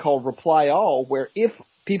another one called Reply All, where if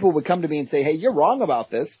people would come to me and say, hey, you're wrong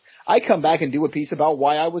about this, I come back and do a piece about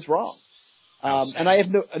why I was wrong. And I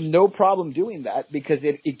have no problem doing that, because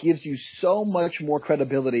it gives you so much more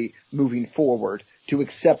credibility moving forward to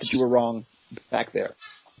accept that you were wrong back there.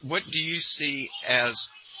 What do you see as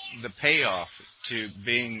the payoff to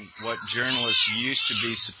being what journalists used to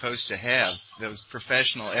be supposed to have, those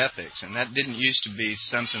professional ethics? And that didn't used to be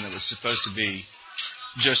something that was supposed to be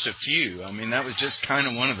just a few. I mean, that was just kind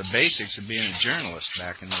of one of the basics of being a journalist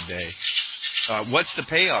back in the day. What's the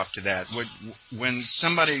payoff to that? When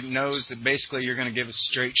somebody knows that basically you're going to give a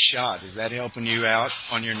straight shot, is that helping you out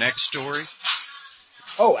on your next story?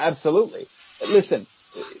 Oh, absolutely. Listen,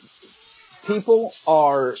 people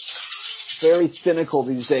are very cynical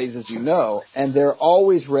these days, as you know, and they're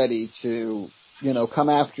always ready to, come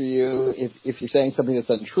after you if you're saying something that's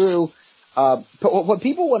untrue. But what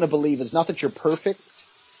people want to believe is not that you're perfect.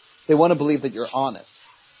 They want to believe that you're honest.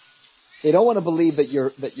 They don't want to believe that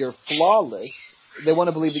you're flawless. They want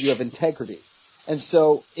to believe that you have integrity. And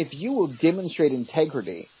so if you will demonstrate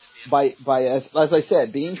integrity by as I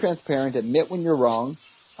said, being transparent, admit when you're wrong,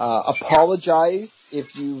 apologize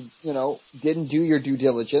if you didn't do your due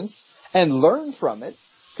diligence, and learn from it,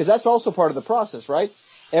 because that's also part of the process, right?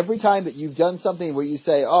 Every time that you've done something where you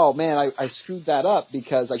say, oh man, I screwed that up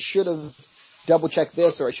because I should have double checked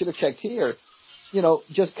this, or I should have checked here,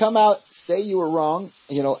 just come out, say you were wrong,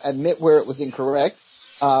 admit where it was incorrect,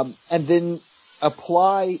 and then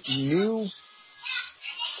apply new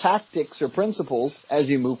tactics or principles as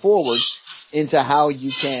you move forward into how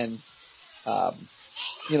you can,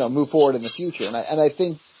 move forward in the future. And I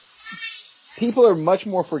think people are much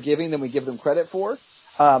more forgiving than we give them credit for.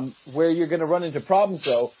 Where you're going to run into problems,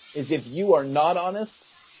 though, is if you are not honest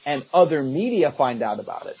and other media find out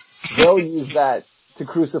about it. They'll use that to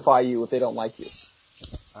crucify you if they don't like you.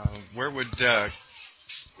 Where would,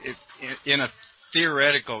 in a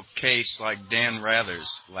theoretical case like Dan Rather's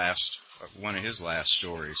one of his last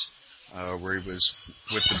stories, where he was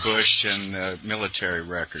with the Bush and military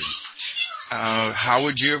record, How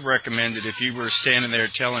would you have recommended if you were standing there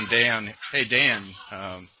telling Dan, hey, Dan,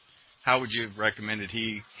 how would you have recommended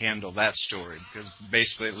he handle that story? Because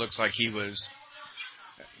basically it looks like he was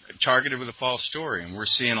targeted with a false story, and we're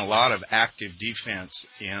seeing a lot of active defense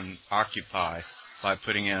in Occupy by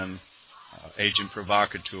putting in agent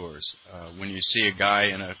provocateurs. When you see a guy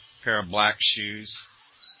in a pair of black shoes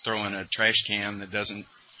throwing a trash can that doesn't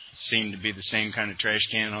seem to be the same kind of trash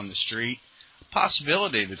can on the street,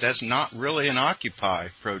 possibility that that's not really an Occupy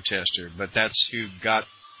protester, but that's who got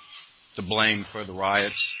the blame for the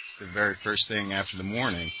riots the very first thing after the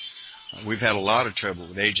morning. We've had a lot of trouble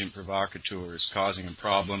with agent provocateurs causing a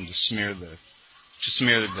problem to smear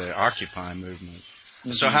the Occupy movement.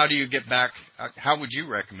 Mm-hmm. So how do you get back? How would you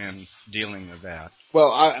recommend dealing with that?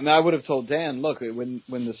 Well, I would have told Dan, look, when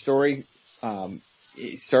the story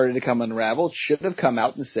started to come unraveled, should have come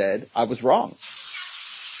out and said I was wrong.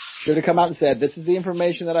 Should have come out and said, this is the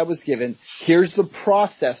information that I was given. Here's the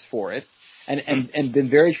process for it, and been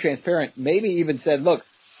very transparent. Maybe even said, look,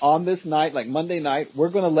 on this night, like Monday night, we're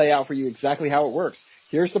going to lay out for you exactly how it works.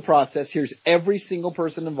 Here's the process. Here's every single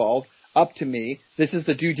person involved up to me. This is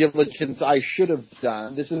the due diligence I should have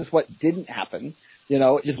done. This is what didn't happen. You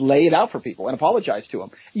know, just lay it out for people and apologize to them.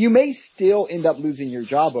 You may still end up losing your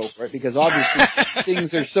job over it because obviously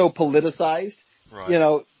things are so politicized. Right. You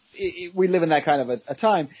know, we live in that kind of a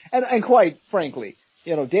time. And quite frankly,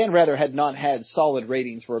 you know, Dan Rather had not had solid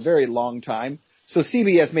ratings for a very long time. So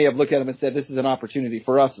CBS may have looked at him and said, this is an opportunity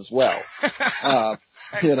for us as well.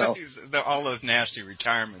 You know, all those nasty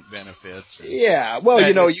retirement benefits. Yeah. Well,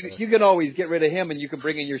 you know, you can always get rid of him and you can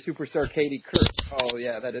bring in your superstar Katie Couric. Oh,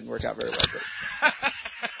 yeah, that didn't work out very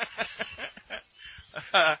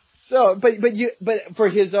well. So, but for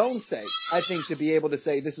his own sake, I think to be able to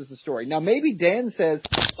say this is the story. Now, maybe Dan says,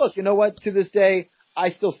 look, you know what? To this day, I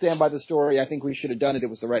still stand by the story. I think we should have done it. It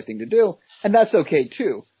was the right thing to do. And that's okay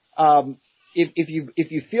too. If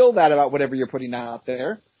you feel that about whatever you're putting out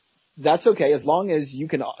there, that's okay, as long as you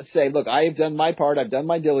can say, look, I have done my part, I've done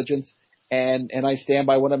my diligence, and I stand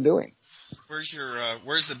by what I'm doing. Where's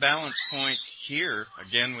the balance point here,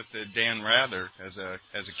 again with the Dan Rather as a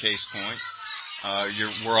case point?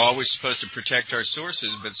 We're always supposed to protect our sources,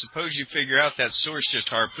 but suppose you figure out that source just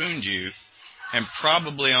harpooned you, and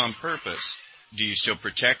probably on purpose. Do you still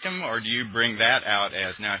protect them, or do you bring that out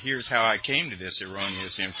as, now here's how I came to this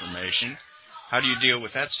erroneous information? How do you deal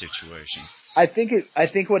with that situation? I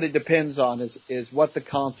think what it depends on is what the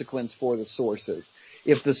consequence for the source is.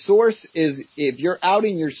 If you're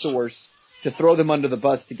outing your source to throw them under the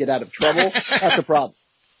bus to get out of trouble, that's a problem.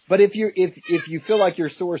 But if you feel like your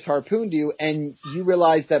source harpooned you and you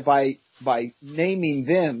realize that by naming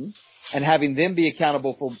them and having them be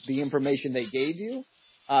accountable for the information they gave you,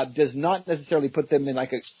 does not necessarily put them in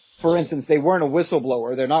for instance, they weren't a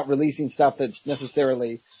whistleblower, they're not releasing stuff that's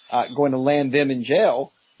necessarily going to land them in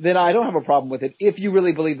jail, then I don't have a problem with it if you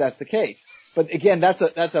really believe that's the case. But again, that's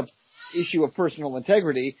a issue of personal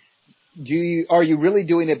integrity. Are you really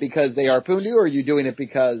doing it because they harpooned you, or are you doing it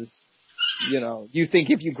because, you know, you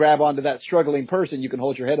think if you grab onto that struggling person, you can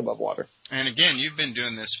hold your head above water? And again, you've been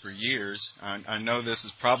doing this for years. I know this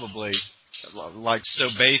is probably like so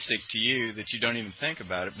basic to you that you don't even think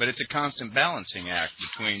about it, but it's a constant balancing act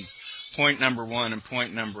between point number 1 and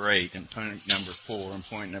point number 8 and point number 4 and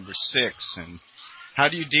point number 6. And how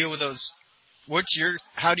do you deal with those?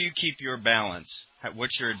 How do you keep your balance?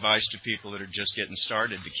 What's your advice to people that are just getting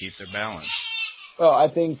started to keep their balance? Well, I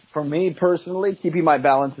think for me personally, keeping my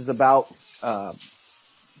balance is about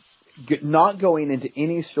not going into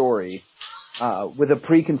any story with a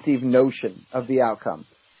preconceived notion of the outcome.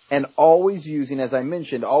 And always using, as I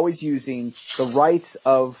mentioned, the rights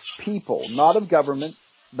of people, not of government,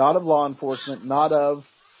 not of law enforcement, not of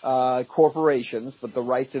corporations, but the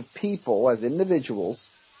rights of people as individuals,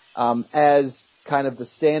 as kind of the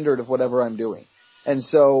standard of whatever I'm doing. And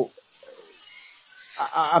so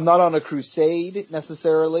I'm not on a crusade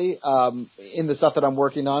necessarily in the stuff that I'm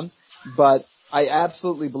working on, but I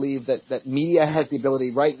absolutely believe that media has the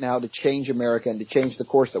ability right now to change America and to change the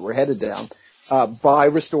course that we're headed down by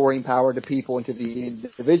restoring power to people and to the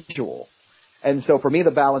individual. And so for me,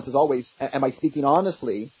 the balance is always, am I speaking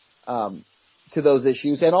honestly to those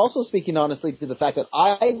issues, and also speaking honestly to the fact that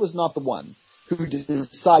I was not the one who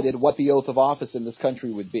decided what the oath of office in this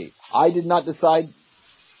country would be. I did not decide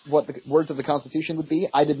what the words of the Constitution would be.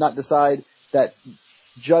 I did not decide that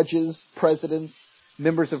judges, presidents,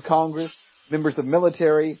 members of Congress, members of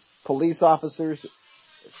military, police officers,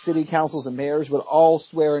 city councils, and mayors would all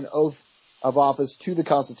swear an oath of office to the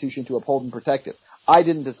Constitution to uphold and protect it. I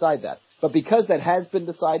didn't decide that. But because that has been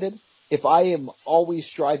decided, if I am always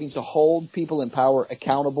striving to hold people in power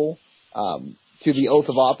accountable to the oath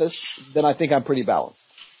of office, then I think I'm pretty balanced.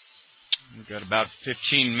 We've got about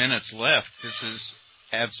 15 minutes left. This is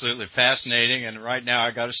absolutely fascinating, and right now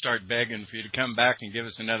I got to start begging for you to come back and give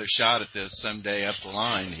us another shot at this someday up the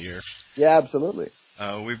line here. Yeah, absolutely.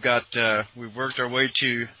 We've worked our way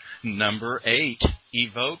to number 8,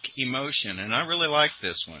 evoke emotion, and I really like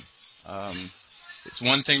this one. It's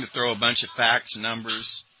one thing to throw a bunch of facts,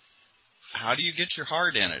 numbers. How do you get your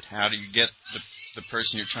heart in it? How do you get the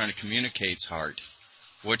person you're trying to communicate's heart?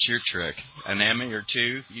 What's your trick? An Emmy or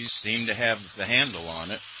two? You seem to have the handle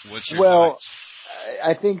on it. What's your thoughts?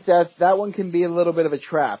 I think that one can be a little bit of a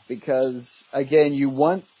trap because, again, you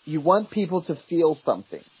want people to feel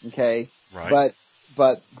something, okay? Right.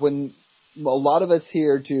 But when a lot of us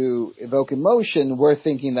here to evoke emotion, we're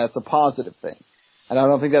thinking that's a positive thing. And I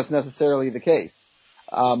don't think that's necessarily the case.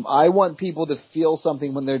 I want people to feel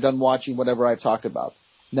something when they're done watching whatever I've talked about.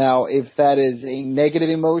 Now, if that is a negative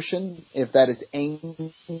emotion, if that is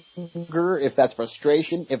anger, if that's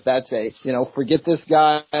frustration, if that's forget this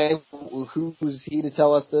guy, who's he to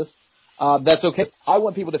tell us this, that's okay. I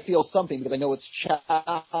want people to feel something because I know it's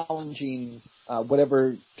challenging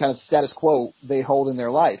whatever kind of status quo they hold in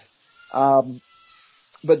their life.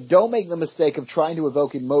 But don't make the mistake of trying to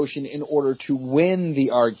evoke emotion in order to win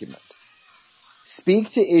the argument.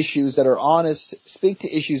 Speak to issues that are honest, speak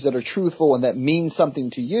to issues that are truthful and that mean something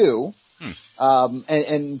to you,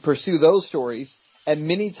 and pursue those stories, and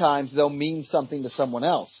many times they'll mean something to someone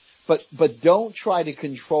else. But don't try to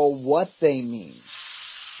control what they mean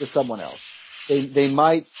to someone else. They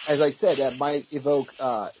might, as I said, that might evoke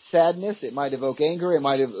sadness, it might evoke anger, it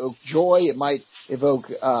might evoke joy, it might evoke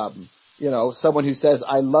someone who says,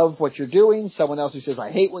 I love what you're doing, someone else who says, I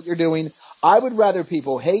hate what you're doing. I would rather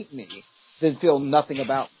people hate me than feel nothing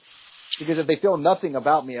about me. Because if they feel nothing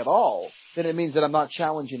about me at all, then it means that I'm not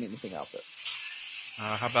challenging anything out there.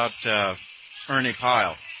 How about Ernie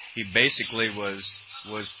Pyle? He basically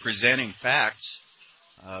was presenting facts,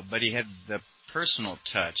 but he had the personal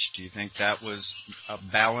touch. Do you think that was a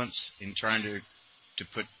balance in trying to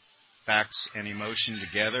put facts and emotion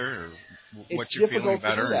together, or what's your feeling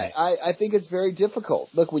about Ernie? I think it's very difficult.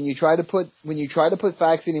 Look, when you try to put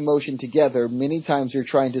facts and emotion together, many times you're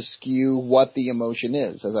trying to skew what the emotion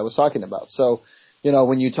is, as I was talking about. So,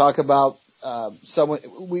 when you talk about someone,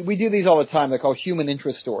 we do these all the time. They're called human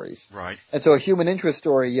interest stories. Right. And so a human interest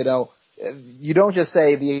story, you don't just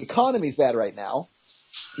say the economy's bad right now.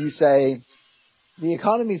 You say the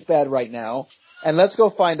economy's bad right now, and let's go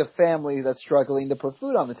find a family that's struggling to put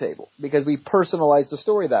food on the table, because we personalize the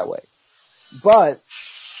story that way. But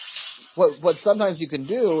what sometimes you can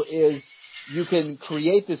do is you can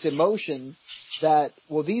create this emotion that,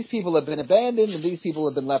 well, these people have been abandoned and these people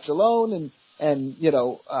have been left alone, and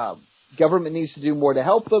government needs to do more to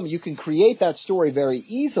help them. You can create that story very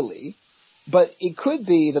easily, but it could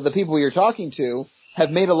be that the people you're talking to have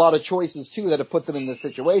made a lot of choices too that have put them in this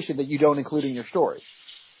situation that you don't include in your story.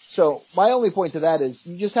 So my only point to that is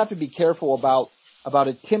you just have to be careful about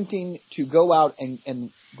attempting to go out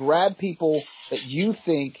and grab people that you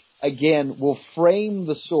think, again, will frame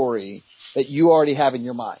the story that you already have in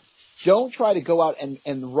your mind. Don't try to go out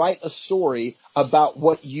and write a story about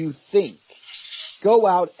what you think. Go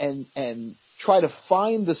out and try to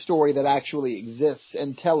find the story that actually exists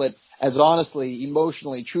and tell it as honestly,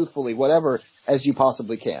 emotionally, truthfully, whatever, as you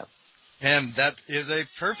possibly can. And that is a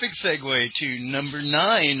perfect segue to number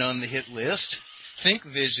 9 on the hit list. Think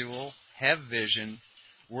visual, have vision,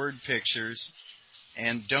 word pictures,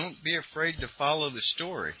 and don't be afraid to follow the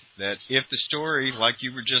story. That if the story, like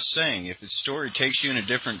you were just saying, if the story takes you in a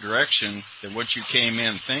different direction than what you came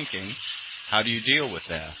in thinking, how do you deal with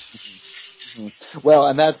that? Well,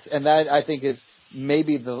 and that I think is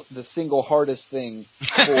maybe the single hardest thing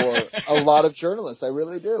for a lot of journalists. I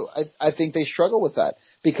really do. I think they struggle with that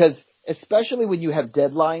because especially when you have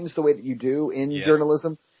deadlines the way that you do in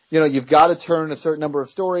journalism, you've got to turn a certain number of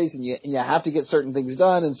stories and you have to get certain things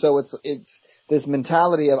done. And so it's this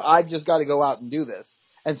mentality of I've just got to go out and do this.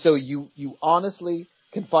 And so you honestly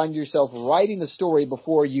can find yourself writing a story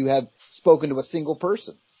before you have spoken to a single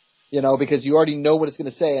person. Because you already know what it's going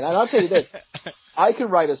to say. And I'll tell you this, I could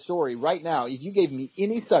write a story right now. If you gave me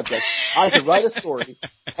any subject, I could write a story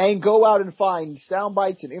and go out and find sound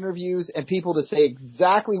bites and interviews and people to say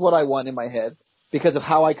exactly what I want in my head because of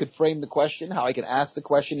how I could frame the question, how I can ask the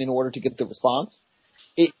question in order to get the response.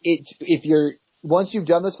 Once you've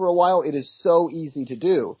done this for a while, it is so easy to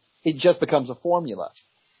do. It just becomes a formula.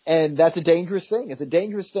 And that's a dangerous thing. It's a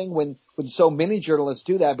dangerous thing when so many journalists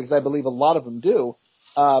do that because I believe a lot of them do.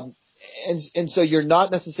 And so you're not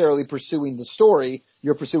necessarily pursuing the story,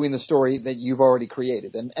 you're pursuing the story that you've already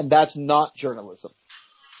created. And that's not journalism.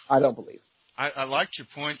 I don't believe. I liked your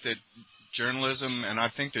point that journalism, and I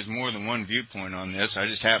think there's more than one viewpoint on this. I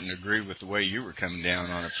just happen to agree with the way you were coming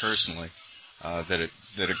down on it personally. That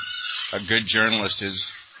a good journalist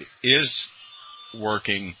is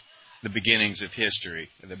working the beginnings of history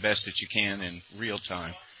the best that you can in real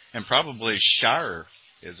time. And probably Shire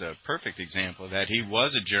is a perfect example of that. He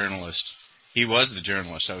was a journalist. He was the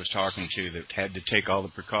journalist I was talking to that had to take all the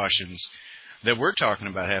precautions that we're talking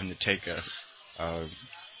about having to take.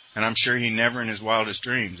 And I'm sure he never in his wildest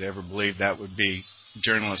dreams ever believed that would be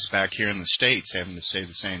journalists back here in the States having to say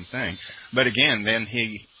the same thing. But again, then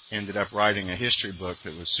he ended up writing a history book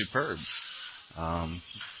that was superb.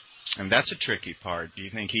 And that's a tricky part. Do you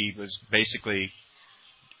think he was basically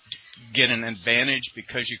getting an advantage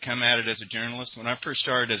because you come at it as a journalist? When I first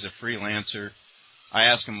started as a freelancer, I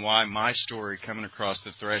asked him why my story coming across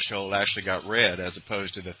the threshold actually got read as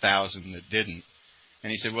opposed to the 1,000 that didn't. And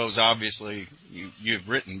he said, well, it was obviously you've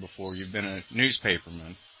written before. You've been a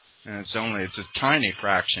newspaperman. And it's a tiny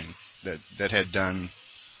fraction that had done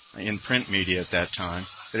in print media at that time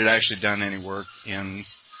that had actually done any work in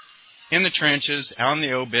the trenches, on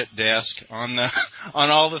the obit desk, on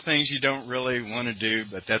all the things you don't really want to do,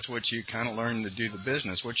 but that's what you kind of learn to do the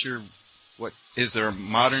business. Is there a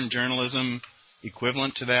modern journalism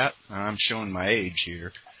equivalent to that? I'm showing my age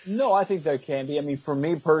here. No, I think there can be. I mean, for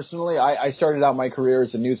me personally, I started out my career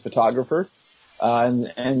as a news photographer, and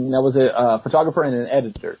I was a photographer and an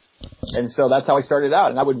editor. And so that's how I started out.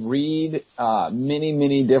 And I would read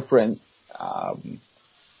many different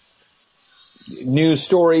news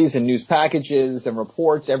stories and news packages and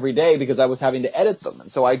reports every day because I was having to edit them.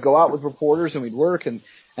 And so I'd go out with reporters and we'd work and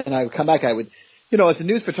I would come back. I would, as a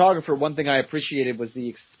news photographer, one thing I appreciated was the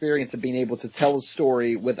experience of being able to tell a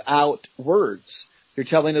story without words. You're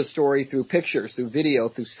telling a story through pictures, through video,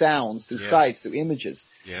 through sounds, through sights, through images.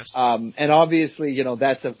 Yes. And obviously,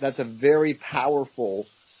 that's a very powerful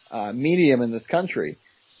medium in this country.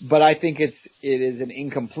 But I think it is an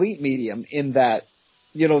incomplete medium in that,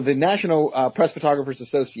 the National Press Photographers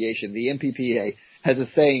Association, the NPPA, has a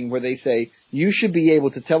saying where they say, you should be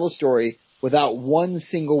able to tell a story without one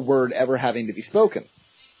single word ever having to be spoken.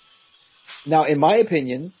 Now, in my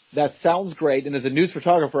opinion, that sounds great, and as a news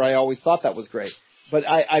photographer, I always thought that was great. But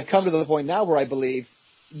I've come to the point now where I believe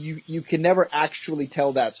you can never actually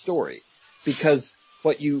tell that story because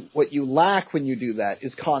what you lack when you do that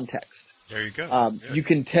is context. There you go. You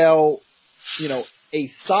can tell, a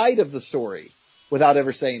side of the story without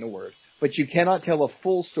ever saying a word, but you cannot tell a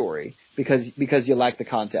full story because you lack the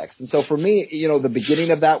context. And so for me, the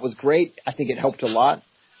beginning of that was great. I think it helped a lot.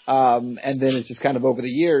 And then it's just kind of over the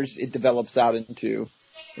years, it develops out into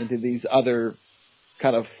these other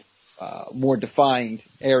kind of more defined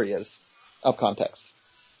areas of context.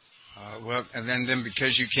 Well, and then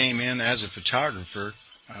because you came in as a photographer,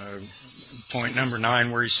 point number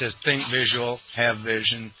 9 where he says think visual, have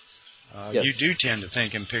vision. Yes. You do tend to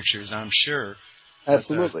think in pictures, I'm sure.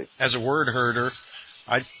 Absolutely. As a word herder,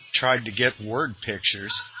 I tried to get word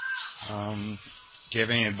pictures. Do you have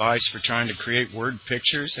any advice for trying to create word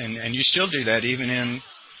pictures? And you still do that even in,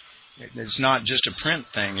 it's not just a print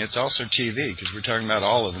thing, it's also TV, because we're talking about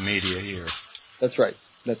all of the media here. That's right.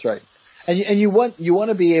 And you want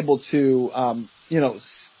to be able to,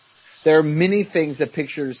 there are many things that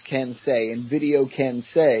pictures can say and video can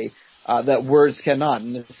say that words cannot.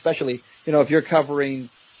 And especially, if you're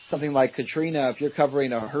covering something like Katrina, if you're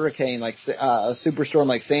covering a hurricane like a superstorm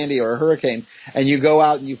like Sandy or a hurricane, and you go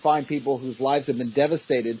out and you find people whose lives have been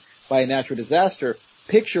devastated by a natural disaster,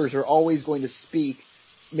 pictures are always going to speak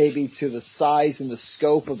maybe to the size and the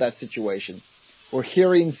scope of that situation. Or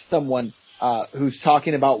hearing someone who's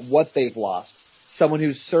talking about what they've lost, someone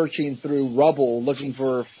who's searching through rubble looking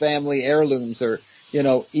for family heirlooms or,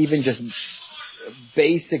 even just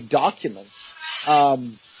basic documents.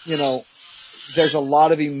 There's a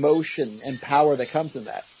lot of emotion and power that comes in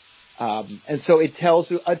that. And so it tells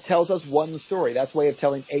us one story. That's a way of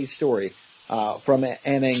telling a story from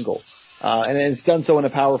an angle. And it's done so in a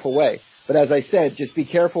powerful way. But as I said, just be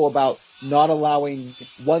careful about not allowing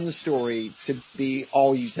one story to be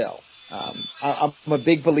all you tell. I'm a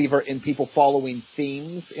big believer in people following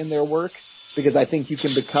themes in their work because I think you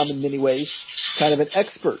can become in many ways kind of an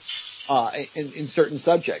expert in certain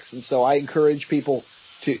subjects. And so I encourage people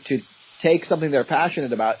to take something they're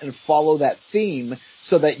passionate about and follow that theme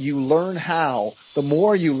so that you learn how, the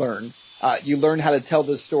more you learn how to tell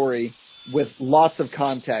the story with lots of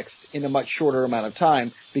context in a much shorter amount of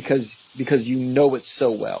time because you know it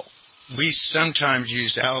so well. We sometimes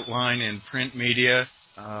use outline in print media.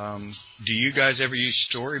 Do you guys ever use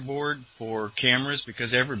storyboard for cameras?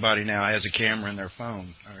 Because everybody now has a camera in their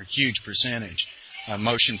phone, or a huge percentage. a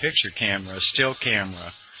motion picture camera, a still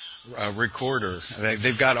camera, a recorder.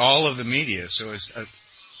 They've got all of the media. So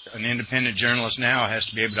an independent journalist now has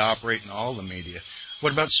to be able to operate in all the media.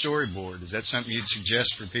 What about storyboard? Is that something you'd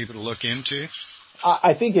suggest for people to look into?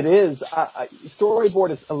 I think it is.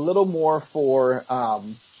 Storyboard is a little more for,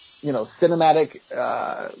 cinematic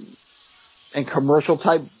and commercial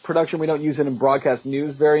type production. We don't use it in broadcast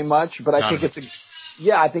news very much, but I think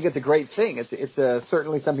it's a great thing. It's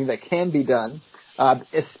certainly something that can be done,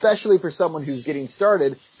 especially for someone who's getting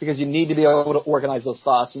started, because you need to be able to organize those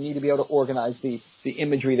thoughts. You need to be able to organize the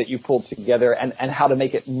imagery that you pulled together and how to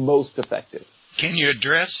make it most effective. Can you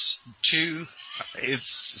address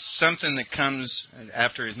it's something that comes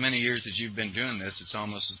after as many years as you've been doing this, it's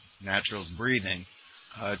almost natural as breathing.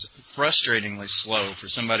 It's frustratingly slow for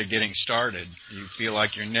somebody getting started. You feel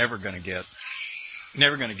like you're never going to get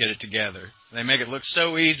it together. They make it look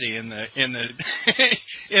so easy in the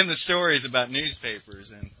in the stories about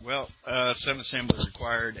newspapers, and subassembly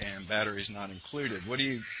required and batteries not included. What do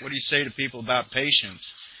you say to people about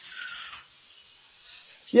patience?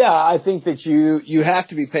 Yeah, I think that you have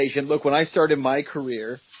to be patient. Look, when I started my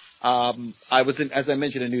career, I was, as I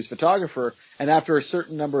mentioned, a news photographer, and after a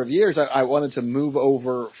certain number of years, I wanted to move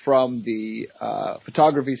over from the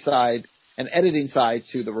photography side and editing side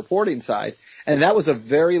to the reporting side, and that was a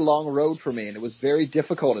very long road for me, and it was very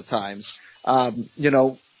difficult at times.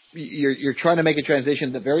 You're trying to make a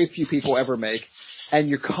transition that very few people ever make, and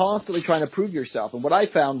you're constantly trying to prove yourself. And what I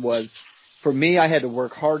found was, for me, I had to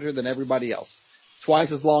work harder than everybody else.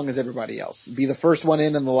 Twice as long as everybody else. Be the first one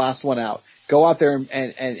in and the last one out. Go out there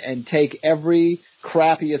and take every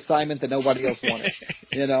crappy assignment that nobody else wanted.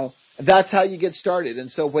 That's how you get started.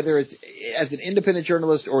 And so whether it's as an independent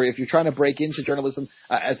journalist or if you're trying to break into journalism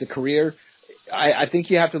as a career, I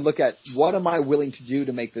think you have to look at what am I willing to do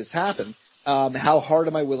to make this happen? How hard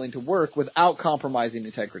am I willing to work without compromising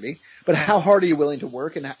integrity? But how hard are you willing to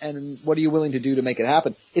work, and what are you willing to do to make it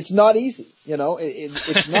happen? It's not easy,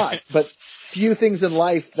 it's not. But few things in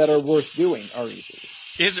life that are worth doing are easy.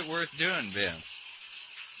 Is it worth doing, Ben?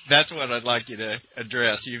 That's what I'd like you to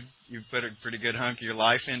address. You've put a pretty good hunk of your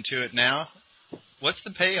life into it now. What's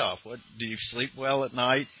the payoff? What do you sleep well at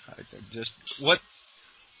night?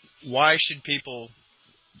 Why should people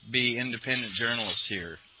be independent journalists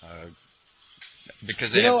here?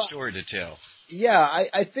 Because they have a story to tell. Yeah,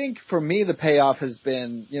 I think for me the payoff has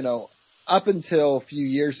been, up until a few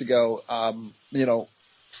years ago,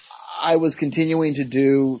 I was continuing to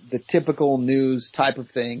do the typical news type of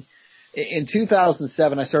thing. In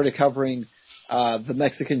 2007, I started covering the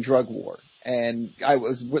Mexican drug war, and I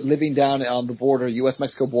was living down on the border,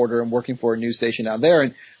 U.S.-Mexico border, and working for a news station down there,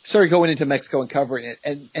 and started going into Mexico and covering it,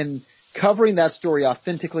 and covering that story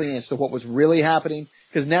authentically as to what was really happening,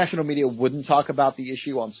 because national media wouldn't talk about the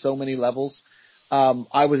issue on so many levels.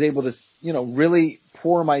 I was able to, really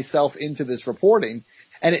pour myself into this reporting,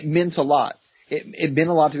 and it meant a lot. It meant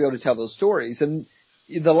a lot to be able to tell those stories. And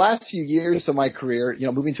the last few years of my career,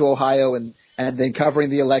 moving to Ohio and then covering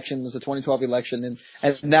the elections, the 2012 election,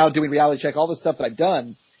 and now doing Reality Check, all the stuff that I've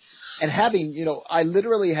done, and having, I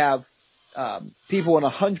literally have people in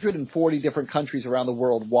 140 different countries around the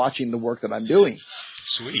world watching the work that I'm doing.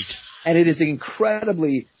 Sweet. And it is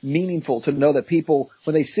incredibly meaningful to know that people,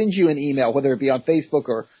 when they send you an email, whether it be on Facebook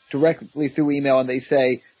or directly through email, and they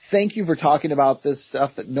say, thank you for talking about this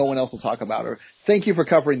stuff that no one else will talk about, or thank you for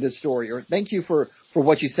covering this story, or thank you for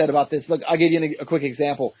what you said about this. Look, I'll give you a quick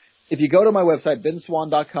example. If you go to my website,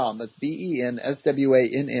 benswann.com, that's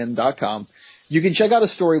BENSWANN.com, you can check out a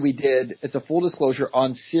story we did. It's a full disclosure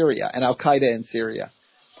on Syria and Al-Qaeda in Syria.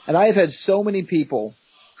 And I have had so many people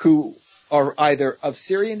who are either of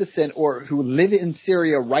Syrian descent or who live in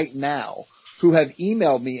Syria right now who have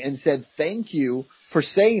emailed me and said, thank you for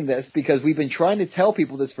saying this, because we've been trying to tell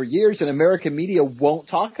people this for years and American media won't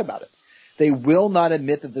talk about it. They will not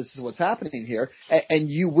admit that this is what's happening here, and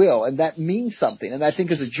you will, and that means something. And I think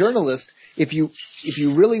as a journalist, if you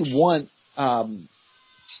really want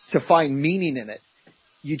to find meaning in it,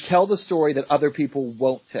 you tell the story that other people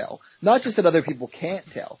won't tell. Not just that other people can't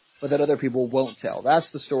tell, but that other people won't tell. That's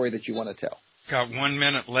the story that you want to tell. Got 1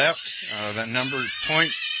 minute left. That number,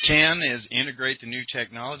 point 10, is integrate the new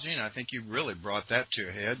technology, and I think you really brought that to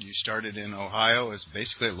a head. You started in Ohio as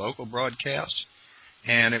basically a local broadcast,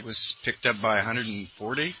 and it was picked up by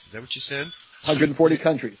 140. Is that what you said? 140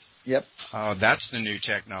 countries. Yep. That's the new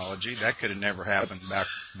technology. That could have never happened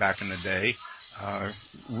back in the day.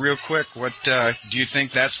 Real quick, what do you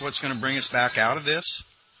think that's what's going to bring us back out of this?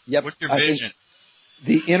 Yep. What's your vision?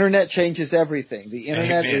 The internet changes everything. The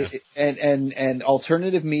internet and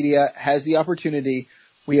alternative media has the opportunity.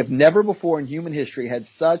 We have never before in human history had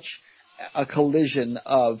such a collision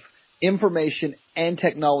of information and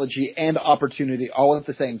technology and opportunity all at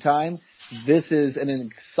the same time. This is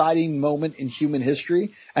an exciting moment in human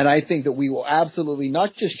history, and I think that we will absolutely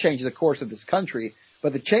not just change the course of this country,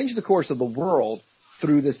 but to change the course of the world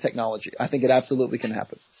through this technology. I think it absolutely can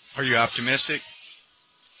happen. Are you optimistic?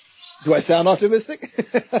 Do I sound optimistic?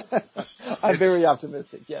 I'm very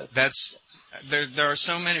optimistic, yes. There are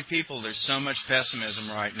so many people, there's so much pessimism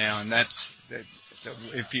right now, and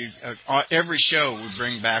every show we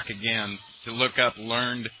bring back again to look up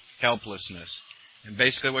learned helplessness. And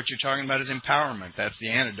basically what you're talking about is empowerment. That's the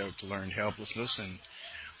antidote to learned helplessness. And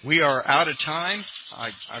we are out of time.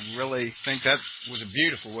 I really think that was a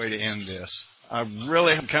beautiful way to end this. I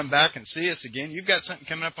really hope you come back and see us again. You've got something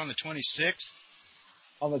coming up on the 26th.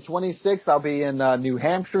 On the 26th, I'll be in New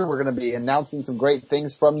Hampshire. We're going to be announcing some great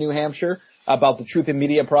things from New Hampshire about the Truth in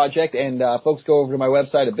Media Project. And folks, go over to my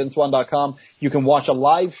website at benswan.com. You can watch a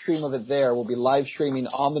live stream of it there. We'll be live streaming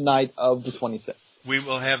on the night of the 26th. We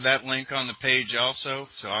will have that link on the page also,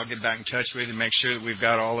 so I'll get back in touch with you and make sure that we've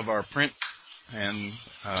got all of our print and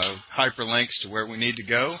hyperlinks to where we need to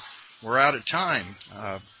go. We're out of time.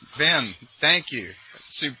 Ben, thank you.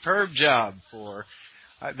 Superb job for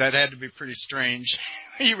that had to be pretty strange.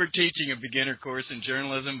 You were teaching a beginner course in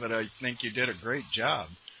journalism, but I think you did a great job.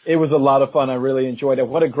 It was a lot of fun. I really enjoyed it.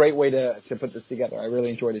 What a great way to put this together. I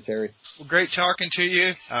really enjoyed it, Terry. Well, great talking to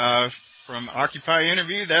you. From Occupy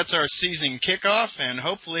Interview, that's our season kickoff, and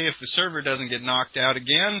hopefully if the server doesn't get knocked out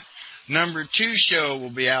again, number 2 show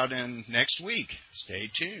will be out in next week. Stay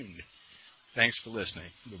tuned. Thanks for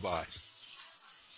listening. Goodbye.